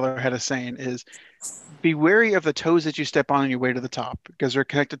grandfather had a saying is, be wary of the toes that you step on your way to the top because they're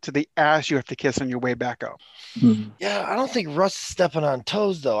connected to the ass you have to kiss on your way back up. Yeah, I don't think Russ is stepping on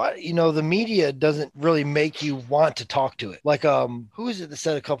toes though. The media doesn't really make you want to talk to it. Like, who is it that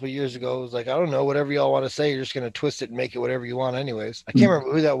said a couple of years ago? It was like, I don't know, whatever y'all want to say, you're just gonna twist it and make it whatever you want, anyways. I can't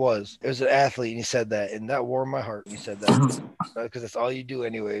remember who that was. It was an athlete, and he said that, and that warmed my heart when he said that because that's all you do,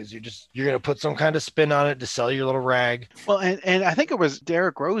 anyways. You're gonna put some kind of spin on it to sell your little rag. Well, and I think it was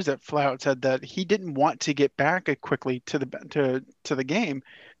Derrick Rose that flat out said that he didn't want to get back quickly to the game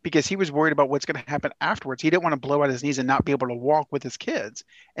because he was worried about what's going to happen afterwards. He didn't want to blow out his knees and not be able to walk with his kids.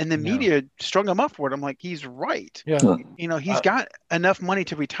 And the media strung him up for it. I'm like, he's right. Yeah. He's got enough money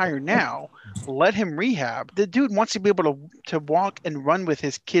to retire now. Let him rehab. The dude wants to be able to walk and run with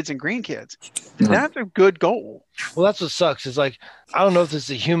his kids and grandkids. That's a good goal. Well, that's what sucks. Is like, I don't know if this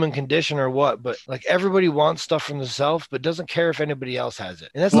is a human condition or what, but like everybody wants stuff from themselves, but doesn't care if anybody else has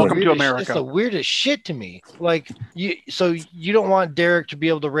it. And that's Welcome to America. That's the weirdest shit to me. Like, you don't want Derek to be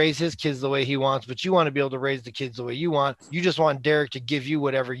able to raise his kids the way he wants, but you want to be able to raise the kids the way you want. You just want Derek to give you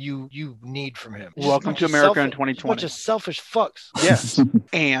whatever you need from him. Welcome to America in 2020. Bunch of selfish fucks. Yes.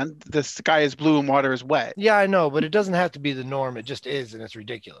 And the sky is blue and water is wet. Yeah, I know, but it doesn't have to be the norm. It just is, and it's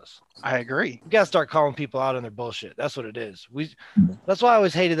ridiculous. I agree. We gotta start calling people out on their bullshit. That's what it is. That's why I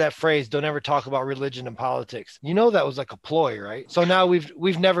always hated that phrase, don't ever talk about religion and politics. That was like a ploy, right? So now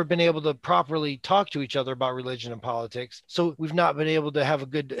we've never been able to properly talk to each other about religion and politics. So we've not been able to have a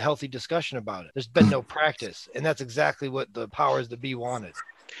good, healthy discussion about it. There's been no practice. And that's exactly what the powers that be wanted.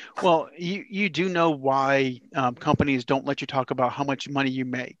 Well, you do know why companies don't let you talk about how much money you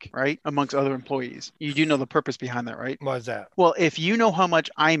make, right? Amongst other employees. You do know the purpose behind that, right? Why is that? Well, if you know how much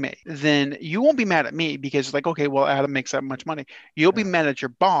I make, then you won't be mad at me because it's like, okay, well, Adam makes that much money. You'll be mad at your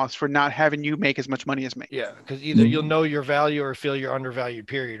boss for not having you make as much money as me. Yeah, because either you'll know your value or feel you're undervalued,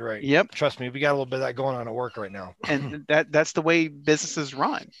 period, right? Yep. Trust me, we got a little bit of that going on at work right now. And that's the way businesses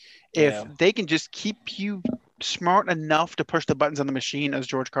run. If they can just keep you smart enough to push the buttons on the machine, as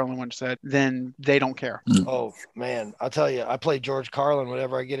George Carlin once said, then they don't care. Oh man, I'll tell you, I play George Carlin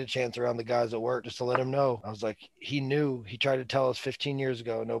whenever I get a chance around the guys at work just to let him know. I was like, he knew. He tried to tell us 15 years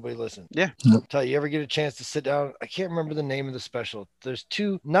ago. Nobody listened. Yeah. I'll tell you, ever get a chance to sit down? I can't remember the name of the special. There's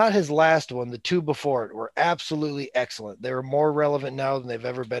two, not his last one, the two before it were absolutely excellent. They were more relevant now than they've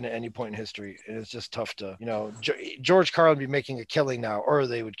ever been at any point in history. And it's just tough to, George Carlin would be making a killing now, or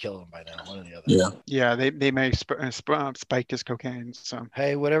they would kill him by now, one or the other. Yeah, they may spiked his cocaine. So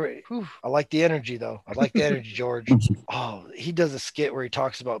hey, whatever. Whew. I like the energy though. I like the energy, George. Oh, he does a skit where he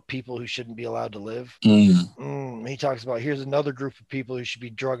talks about people who shouldn't be allowed to live. He talks about here's another group of people who should be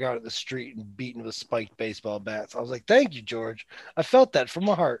drug out in the street and beaten with spiked baseball bats. I was like, thank you, George. I felt that from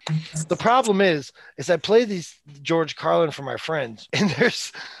my heart. The problem is I play these George Carlin for my friends, and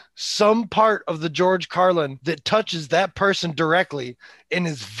there's some part of the George Carlin that touches that person directly and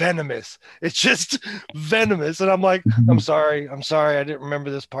is venomous. It's just venomous. And I'm like, I'm sorry. I didn't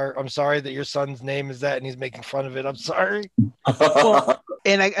remember this part. I'm sorry that your son's name is that and he's making fun of it. I'm sorry. Well,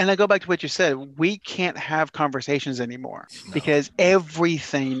 and I go back to what you said. We can't have conversations anymore because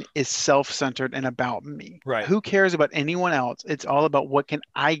everything is self-centered and about me. Right. Who cares about anyone else? It's all about what can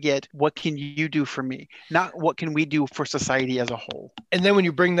I get? What can you do for me? Not what can we do for society as a whole. And then when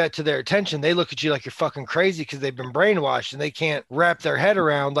you bring that to their attention, they look at you like you're fucking crazy because they've been brainwashed and they can't wrap their head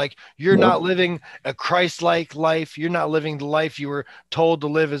around like you're not living a Christ-like life. You're not living the life you were told to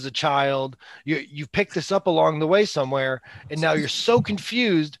live as a child. You picked this up along the way somewhere, and now you're so confused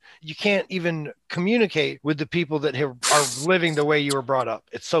you can't even communicate with the people that are living the way you were brought up.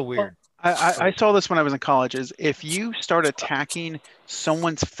 It's so weird. I saw this when I was in college. Is if you start attacking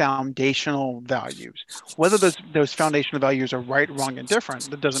someone's foundational values. Whether those foundational values are right, wrong, and different,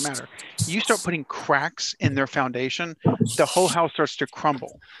 that doesn't matter. You start putting cracks in their foundation, the whole house starts to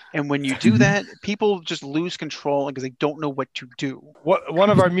crumble. And when you do that, people just lose control because they don't know what to do. One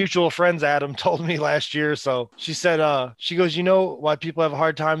of our mutual friends, Adam, told me last year. So she said, she goes, you know why people have a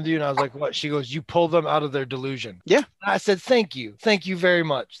hard time with you? And I was like, what? She goes, you pull them out of their delusion. Yeah. I said, thank you very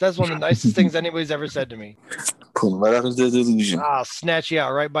much. That's one of the nicest things anybody's ever said to me. Pull them right out of their delusion. I'll snatch you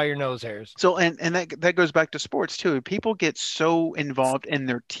out right by your nose hairs. So and that goes back to sports too. People get so involved in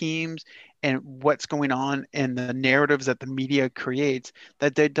their teams and what's going on and the narratives that the media creates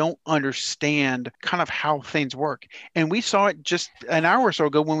that they don't understand kind of how things work. And we saw it just an hour or so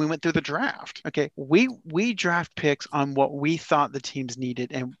ago when we went through the draft. Okay, we draft picks on what we thought the teams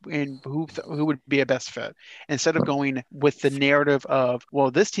needed and who would be a best fit, instead of going with the narrative of, well,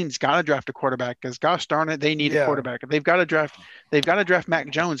 this team's got to draft a quarterback because gosh darn it, they need a quarterback. They've got to draft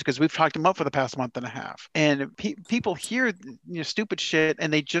Mac Jones because we've talked him up for the past month and a half. And people hear stupid shit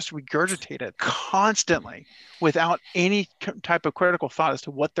and they just regurgitate it constantly without any type of critical thought as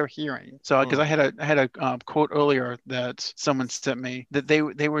to what they're hearing. So because I had a quote earlier that someone sent me that they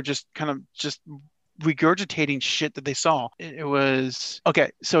were just kind of just regurgitating shit that they saw. It was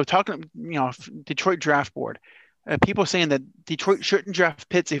okay. So talking, Detroit draft board. People saying that Detroit shouldn't draft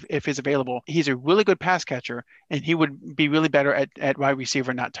Pitts if he's available. He's a really good pass catcher, and he would be really better at wide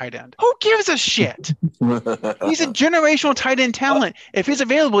receiver, not tight end. Who gives a shit? He's a generational tight end talent. If he's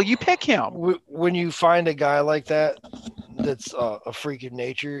available, you pick him. When you find a guy like that, that's a freak of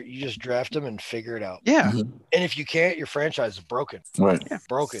nature, you just draft him and figure it out. Yeah. And if you can't, your franchise is broken. Right. Yeah.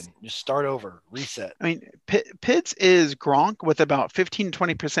 Broken. Just start over, reset. I mean, Pitts is Gronk with about 15 to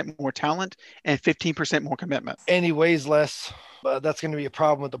 20% more talent and 15% more commitment. And he weighs less. That's going to be a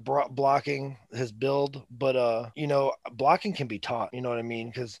problem with the blocking, his build. But, blocking can be taught. You know what I mean?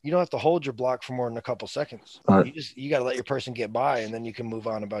 Because you don't have to hold your block for more than a couple seconds. Right. You got to let your person get by, and then you can move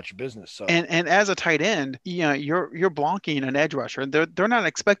on about your business. So and as a tight end, you're blocking an edge rusher. They're not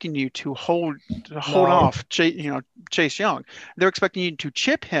expecting you to hold off Chase Young. They're expecting you to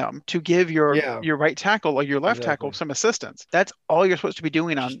chip him to give your right tackle or your left tackle some assistance. That's all you're supposed to be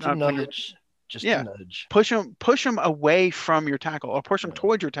doing on nudge. Just a nudge. Push him away from your tackle or push him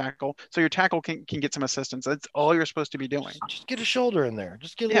towards your tackle so your tackle can get some assistance. That's all you're supposed to be doing. Just get a shoulder in there.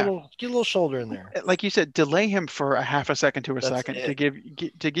 Just get a little shoulder in there. Like you said, delay him for a half a second to a second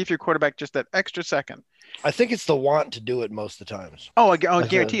to give your quarterback just that extra second. I think it's the want to do it most of the times. Oh, I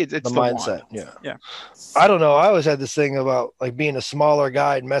guarantee it's the mindset. Want. Yeah. I don't know. I always had this thing about like being a smaller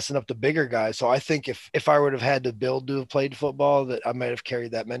guy and messing up the bigger guy. So I think if I would have had to build to have played football, that I might have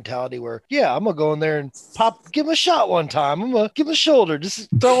carried that mentality where, I'm going to go in there and give him a shot one time. I'm going to give him a shoulder, just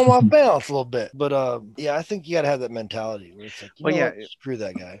throw him off balance a little bit. But I think you got to have that mentality where it's like, screw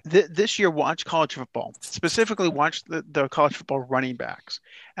that guy. This year, watch college football. Specifically, watch the college football running backs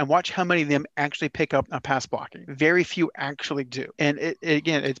and watch how many of them actually pick up a pass blocking. Very few actually do. And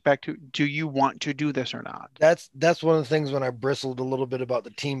it's back to, do you want to do this or not? That's one of the things when I bristled a little bit about the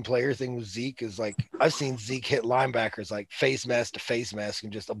team player thing with Zeke is like, I've seen Zeke hit linebackers like face mask to face mask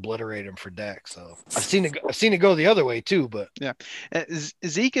and just obliterate him for Dak. So I've seen it go the other way too, but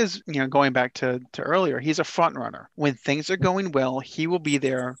Zeke is, going back to earlier, he's a front runner. When things are going well, he will be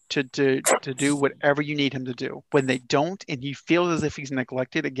there to do whatever you need him to do. When they don't, and he feels as if he's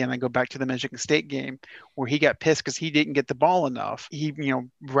neglected, again, I go back to the Michigan State game where he got pissed because he didn't get the ball enough. He,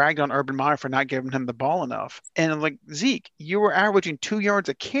 ragged on Urban Meyer for not giving him the ball enough. And I'm like, Zeke, you were averaging 2 yards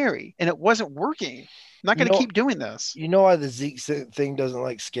a carry and it wasn't working. I'm not going to keep doing this. You know why the Zeke thing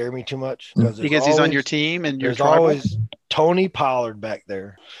doesn't scare me too much? Because he's on your team and you're always Tony Pollard back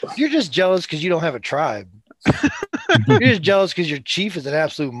there. You're just jealous because you don't have a tribe. You're just jealous because your chief is an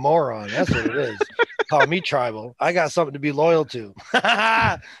absolute moron. That's what it is. Call me tribal. I got something to be loyal to.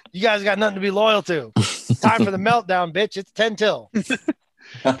 You guys got nothing to be loyal to. Time for the meltdown, bitch. It's 10 till.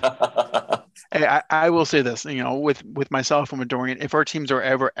 Hey, I will say this, with myself and with Dorian, if our teams are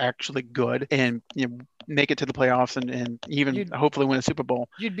ever actually good and make it to the playoffs and even hopefully win a Super Bowl,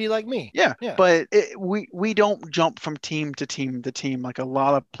 you'd be like me. Yeah. But we don't jump from team to team like a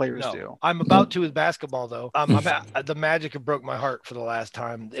lot of players do. I'm about to with basketball though. The Magic have broke my heart for the last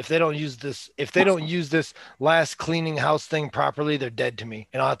time. If they don't use this last cleaning house thing properly, they're dead to me,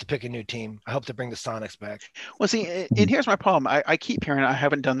 and I'll have to pick a new team. I hope to bring the Sonics back. Well, see, and here's my problem. I keep hearing, I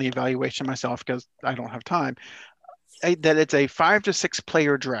haven't done the evaluation myself because I don't have time, that it's a 5 to 6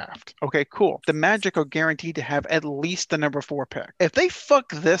 player draft. Okay, cool. The Magic are guaranteed to have at least the number 4 pick. If they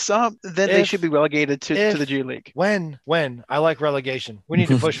fuck this up, then they should be relegated to the G League. When I like relegation. We need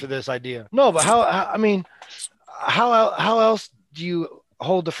to push for this idea. No, but how else do you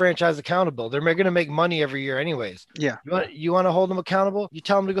hold the franchise accountable? They're going to make money every year anyways. Yeah. You want to hold them accountable? You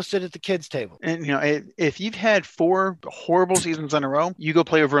tell them to go sit at the kids' table. And if you've had 4 horrible seasons in a row, you go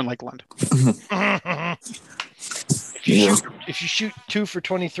play over in Lakeland. If you shoot 2 for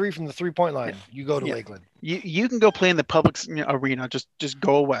 23 from the 3-point line, you go to Lakeland. You can go play in the public arena. Just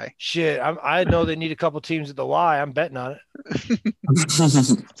go away. Shit, I know they need a couple teams at the Y. I'm betting on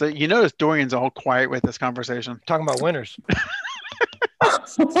it. So you notice Dorian's all quiet with this conversation. Talking about winners.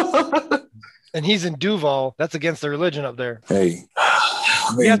 And he's in Duval. That's against the religion up there. Hey.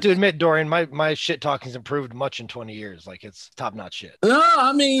 You have to admit, Dorian, my shit talking's improved much in 20 years. Like, it's top-notch shit. No,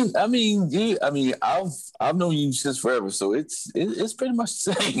 I mean, I've known you since forever, so it's pretty much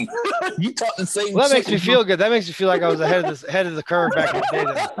the same. You talk the same. Well, that makes me feel good. That makes me feel like I was ahead of the curve back in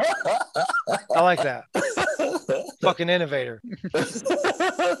the day. I like that. Fucking innovator.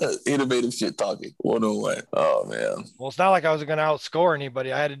 Innovative shit talking. 101. Oh man. Well, it's not like I was going to outscore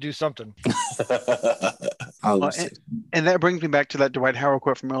anybody. I had to do something. And that brings me back to that Dwight Howard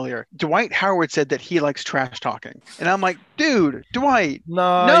quote from earlier. Dwight Howard said that he likes trash talking. And I'm like, dude, Dwight.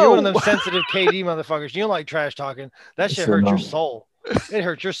 No. You're one of them sensitive KD motherfuckers. You don't like trash talking. That shit hurts your soul. It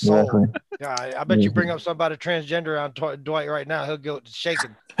hurts your soul. Exactly. Yeah, I bet you bring up something about a transgender on Dwight right now. He'll go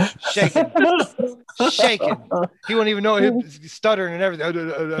shaking. He won't even know he's stuttering and everything.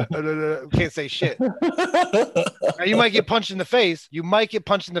 Can't say shit. Now, you might get punched in the face.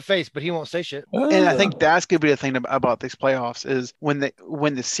 But he won't say shit. And I think that's gonna be the thing about these playoffs is when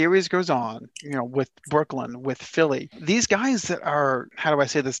the series goes on, with Brooklyn, with Philly, these guys that are, how do I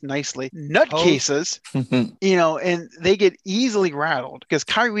say this nicely, nutcases, and they get easily rattled because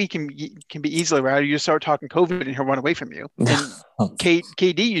Kyrie can be easily rattled. You just start talking COVID and he'll run away from you. And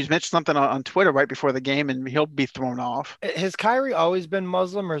KD, you mentioned something on Twitter right before the game, and he'll be thrown off. Has Kyrie always been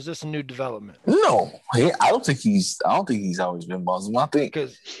Muslim, or is this a new development? No, I don't think he's always been Muslim. I think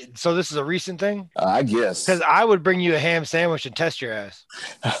so. This is a recent thing, I guess. Because I would bring you a ham sandwich and test your ass.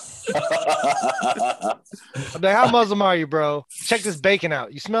 I'm like, how Muslim are you, bro? Check this bacon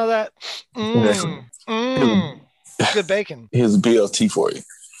out. You smell that? Good bacon. Here's a BLT for you.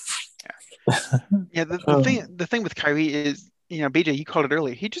 Yeah, the thing with Kyrie is, BJ, you called it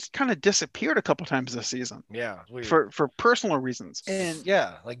earlier. He just kind of disappeared a couple times this season. Yeah, weird. For personal reasons. And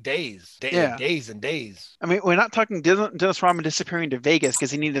like days and days. I mean, we're not talking Dennis Rodman disappearing to Vegas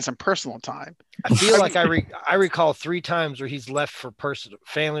because he needed some personal time. I feel like I recall 3 times where he's left for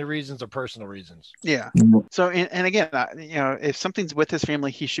family reasons or personal reasons. Yeah. So and again, if something's with his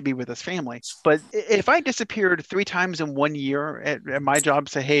family, he should be with his family. But if I disappeared 3 times in 1 year at my job,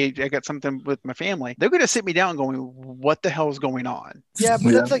 say, hey, I got something with my family, they're going to sit me down going, what the hell is going on? Yeah,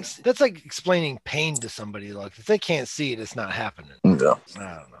 but that's like explaining pain to somebody. Like, if they can't see it, it's not happening. Yeah.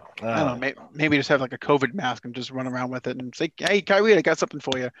 I don't know. Maybe just have like a COVID mask and just run around with it and say, "Hey, Kyrie, I got something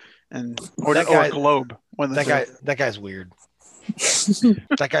for you," or a globe. That guy's weird.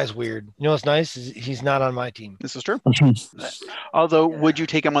 That guy's weird. You know what's nice is he's not on my team. This is true. Although, would you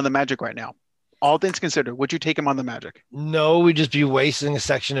take him on the Magic right now? All things considered, would you take him on the Magic? No, we'd just be wasting a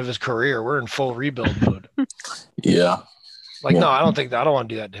section of his career. We're in full rebuild mode. Yeah. No, I don't want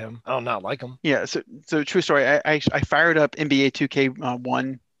to do that to him. I don't not like him. Yeah. So true story. I fired up NBA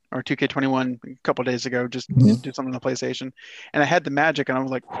 2K1 or 2K21 a couple of days ago, just to do something on the PlayStation, and I had the Magic, and I was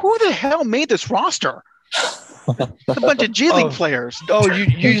like, "Who the hell made this roster?" It's a bunch of G League players. Oh, you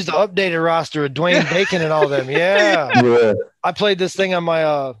used the updated roster of Dwayne Bacon and all them. Yeah. I played this thing on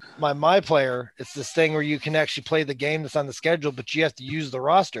my player. It's this thing where you can actually play the game that's on the schedule, but you have to use the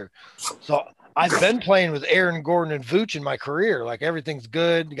roster. So I've been playing with Aaron Gordon and Vooch in my career. Like, everything's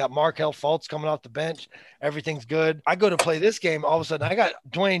good. You got Markelle Fultz coming off the bench. Everything's good. I go to play this game. All of a sudden, I got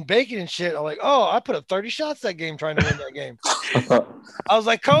Dwayne Bacon and shit. I'm like, oh, I put up 30 shots that game trying to win that game. I was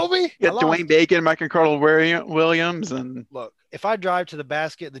like, Kobe? Yeah, Dwayne Bacon, Michael Carter Williams. And look, if I drive to the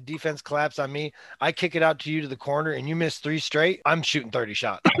basket, the defense collapse on me, I kick it out to you to the corner, and you miss 3 straight, I'm shooting 30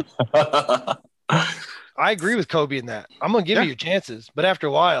 shots. I agree with Kobe in that. I'm going to give you your chances, but after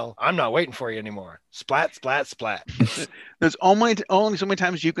a while, I'm not waiting for you anymore. Splat, splat, splat. There's only so many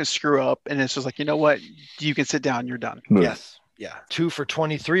times you can screw up, and it's just like, you know what? You can sit down. You're done. Yes. Yeah. 2 for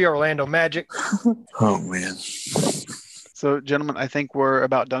 23, Orlando Magic. Oh, man. So, gentlemen, I think we're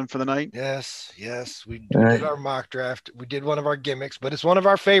about done for the night. Yes. We did our mock draft. We did one of our gimmicks, but it's one of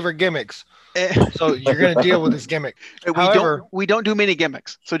our favorite gimmicks. So you're going to deal with this gimmick. However, we don't do many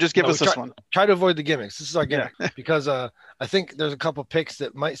gimmicks, so just give us this one. Try to avoid the gimmicks. This is our gimmick because I think there's a couple picks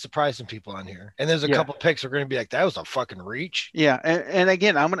that might surprise some people on here, and there's a couple picks that are going to be like, that was a fucking reach. Yeah, and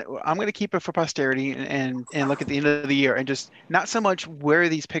again, I'm gonna keep it for posterity and look at the end of the year and just not so much where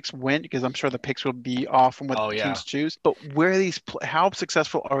these picks went, because I'm sure the picks will be off from what the teams choose, but how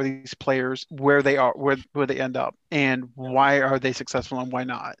successful are these players where they are, where they end up, and why are they successful and why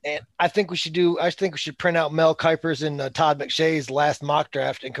not? And I think we should print out Mel Kiper's and Todd McShay's last mock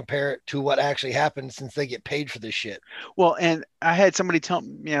draft and compare it to what actually happened, since they get paid for this shit. Well, and I had somebody tell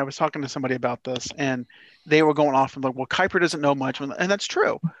me, I was talking to somebody about this, and they were going off and like, well, Kiper doesn't know much, and that's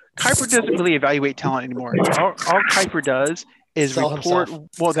true. Kiper doesn't really evaluate talent anymore. All Kiper does is Sell report. himself.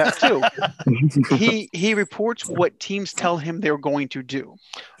 Well, that too. He reports what teams tell him they're going to do.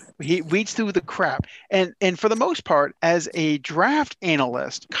 He weeds through the crap, and for the most part, as a draft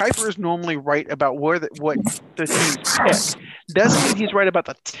analyst, Kiper is normally right about what the teams pick. Doesn't mean he's right about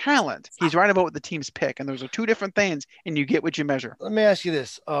the talent. He's right about what the teams pick, and those are two different things. And you get what you measure. Let me ask you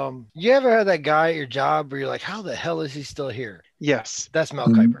this: you ever had that guy at your job where you're like, "How the hell is he still here?" Yes, that's Mel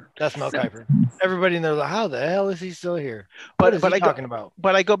Kiper. That's Mel Kiper. Everybody in there like, "How the hell is he still here?" What is he talking about?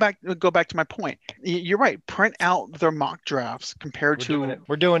 But I go back to my point. You're right. Print out their mock drafts compared to.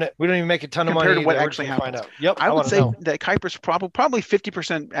 We're doing it. We don't even make a ton of money. Compared to what actually happened. Yep. I would say that Kiper's probably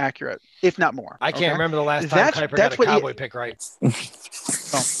 50% accurate, if not more. I can't remember the last time Kiper got a Cowboy pick right.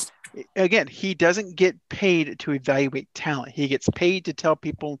 Well, again, he doesn't get paid to evaluate talent. He gets paid to tell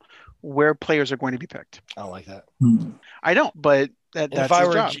people where players are going to be picked. I don't like that. I don't, but that's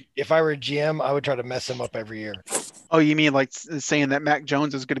his job. If I were a GM, I would try to mess him up every year. Oh, you mean like saying that Mac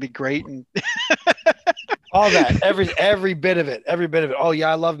Jones is going to be great and all that, every bit of it. Oh yeah,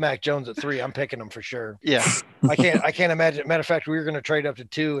 I love Mac Jones at 3. I'm picking him for sure. Yeah, I can't imagine. Matter of fact, we were going to trade up to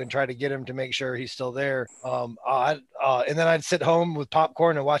 2 and try to get him to make sure he's still there. And then I'd sit home with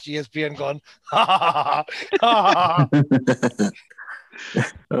popcorn and watch ESPN going, ha ha ha ha.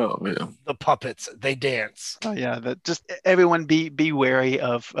 Oh man, the puppets, they dance. Oh yeah, just everyone be wary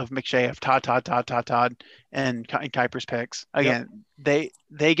of McShay, of Todd, and Kiper's picks. Again, they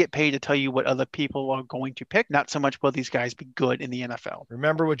get paid to tell you what other people are going to pick, not so much will these guys be good in the NFL.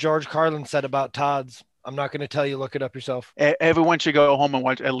 Remember what George Carlin said about Todd's. I'm not going to tell you. Look it up yourself. Everyone should go home and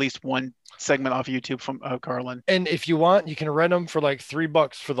watch at least one segment off YouTube from Carlin. And if you want, you can rent them for like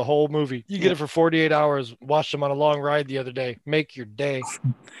 $3 for the whole movie. You get it for 48 hours. Watched them on a long ride the other day. Make your day.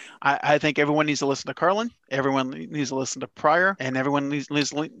 I think everyone needs to listen to Carlin. Everyone needs to listen to Pryor, and everyone needs to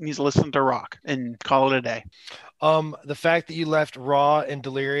listen to Rock and call it a day. The fact that you left Raw and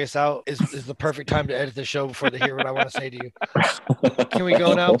Delirious out is the perfect time to edit the show before they hear what I want to say to you. Can we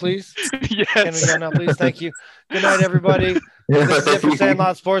go now, please? Yes. Can we go now, please? Thank you. Good night, everybody. This is it for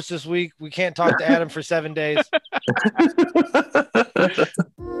Sandlot Sports this week. We can't talk to Adam for 7 days.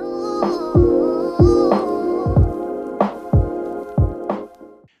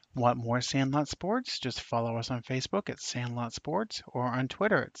 Want more Sandlot Sports? Just follow us on Facebook at Sandlot Sports or on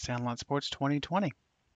Twitter at Sandlot Sports 2020.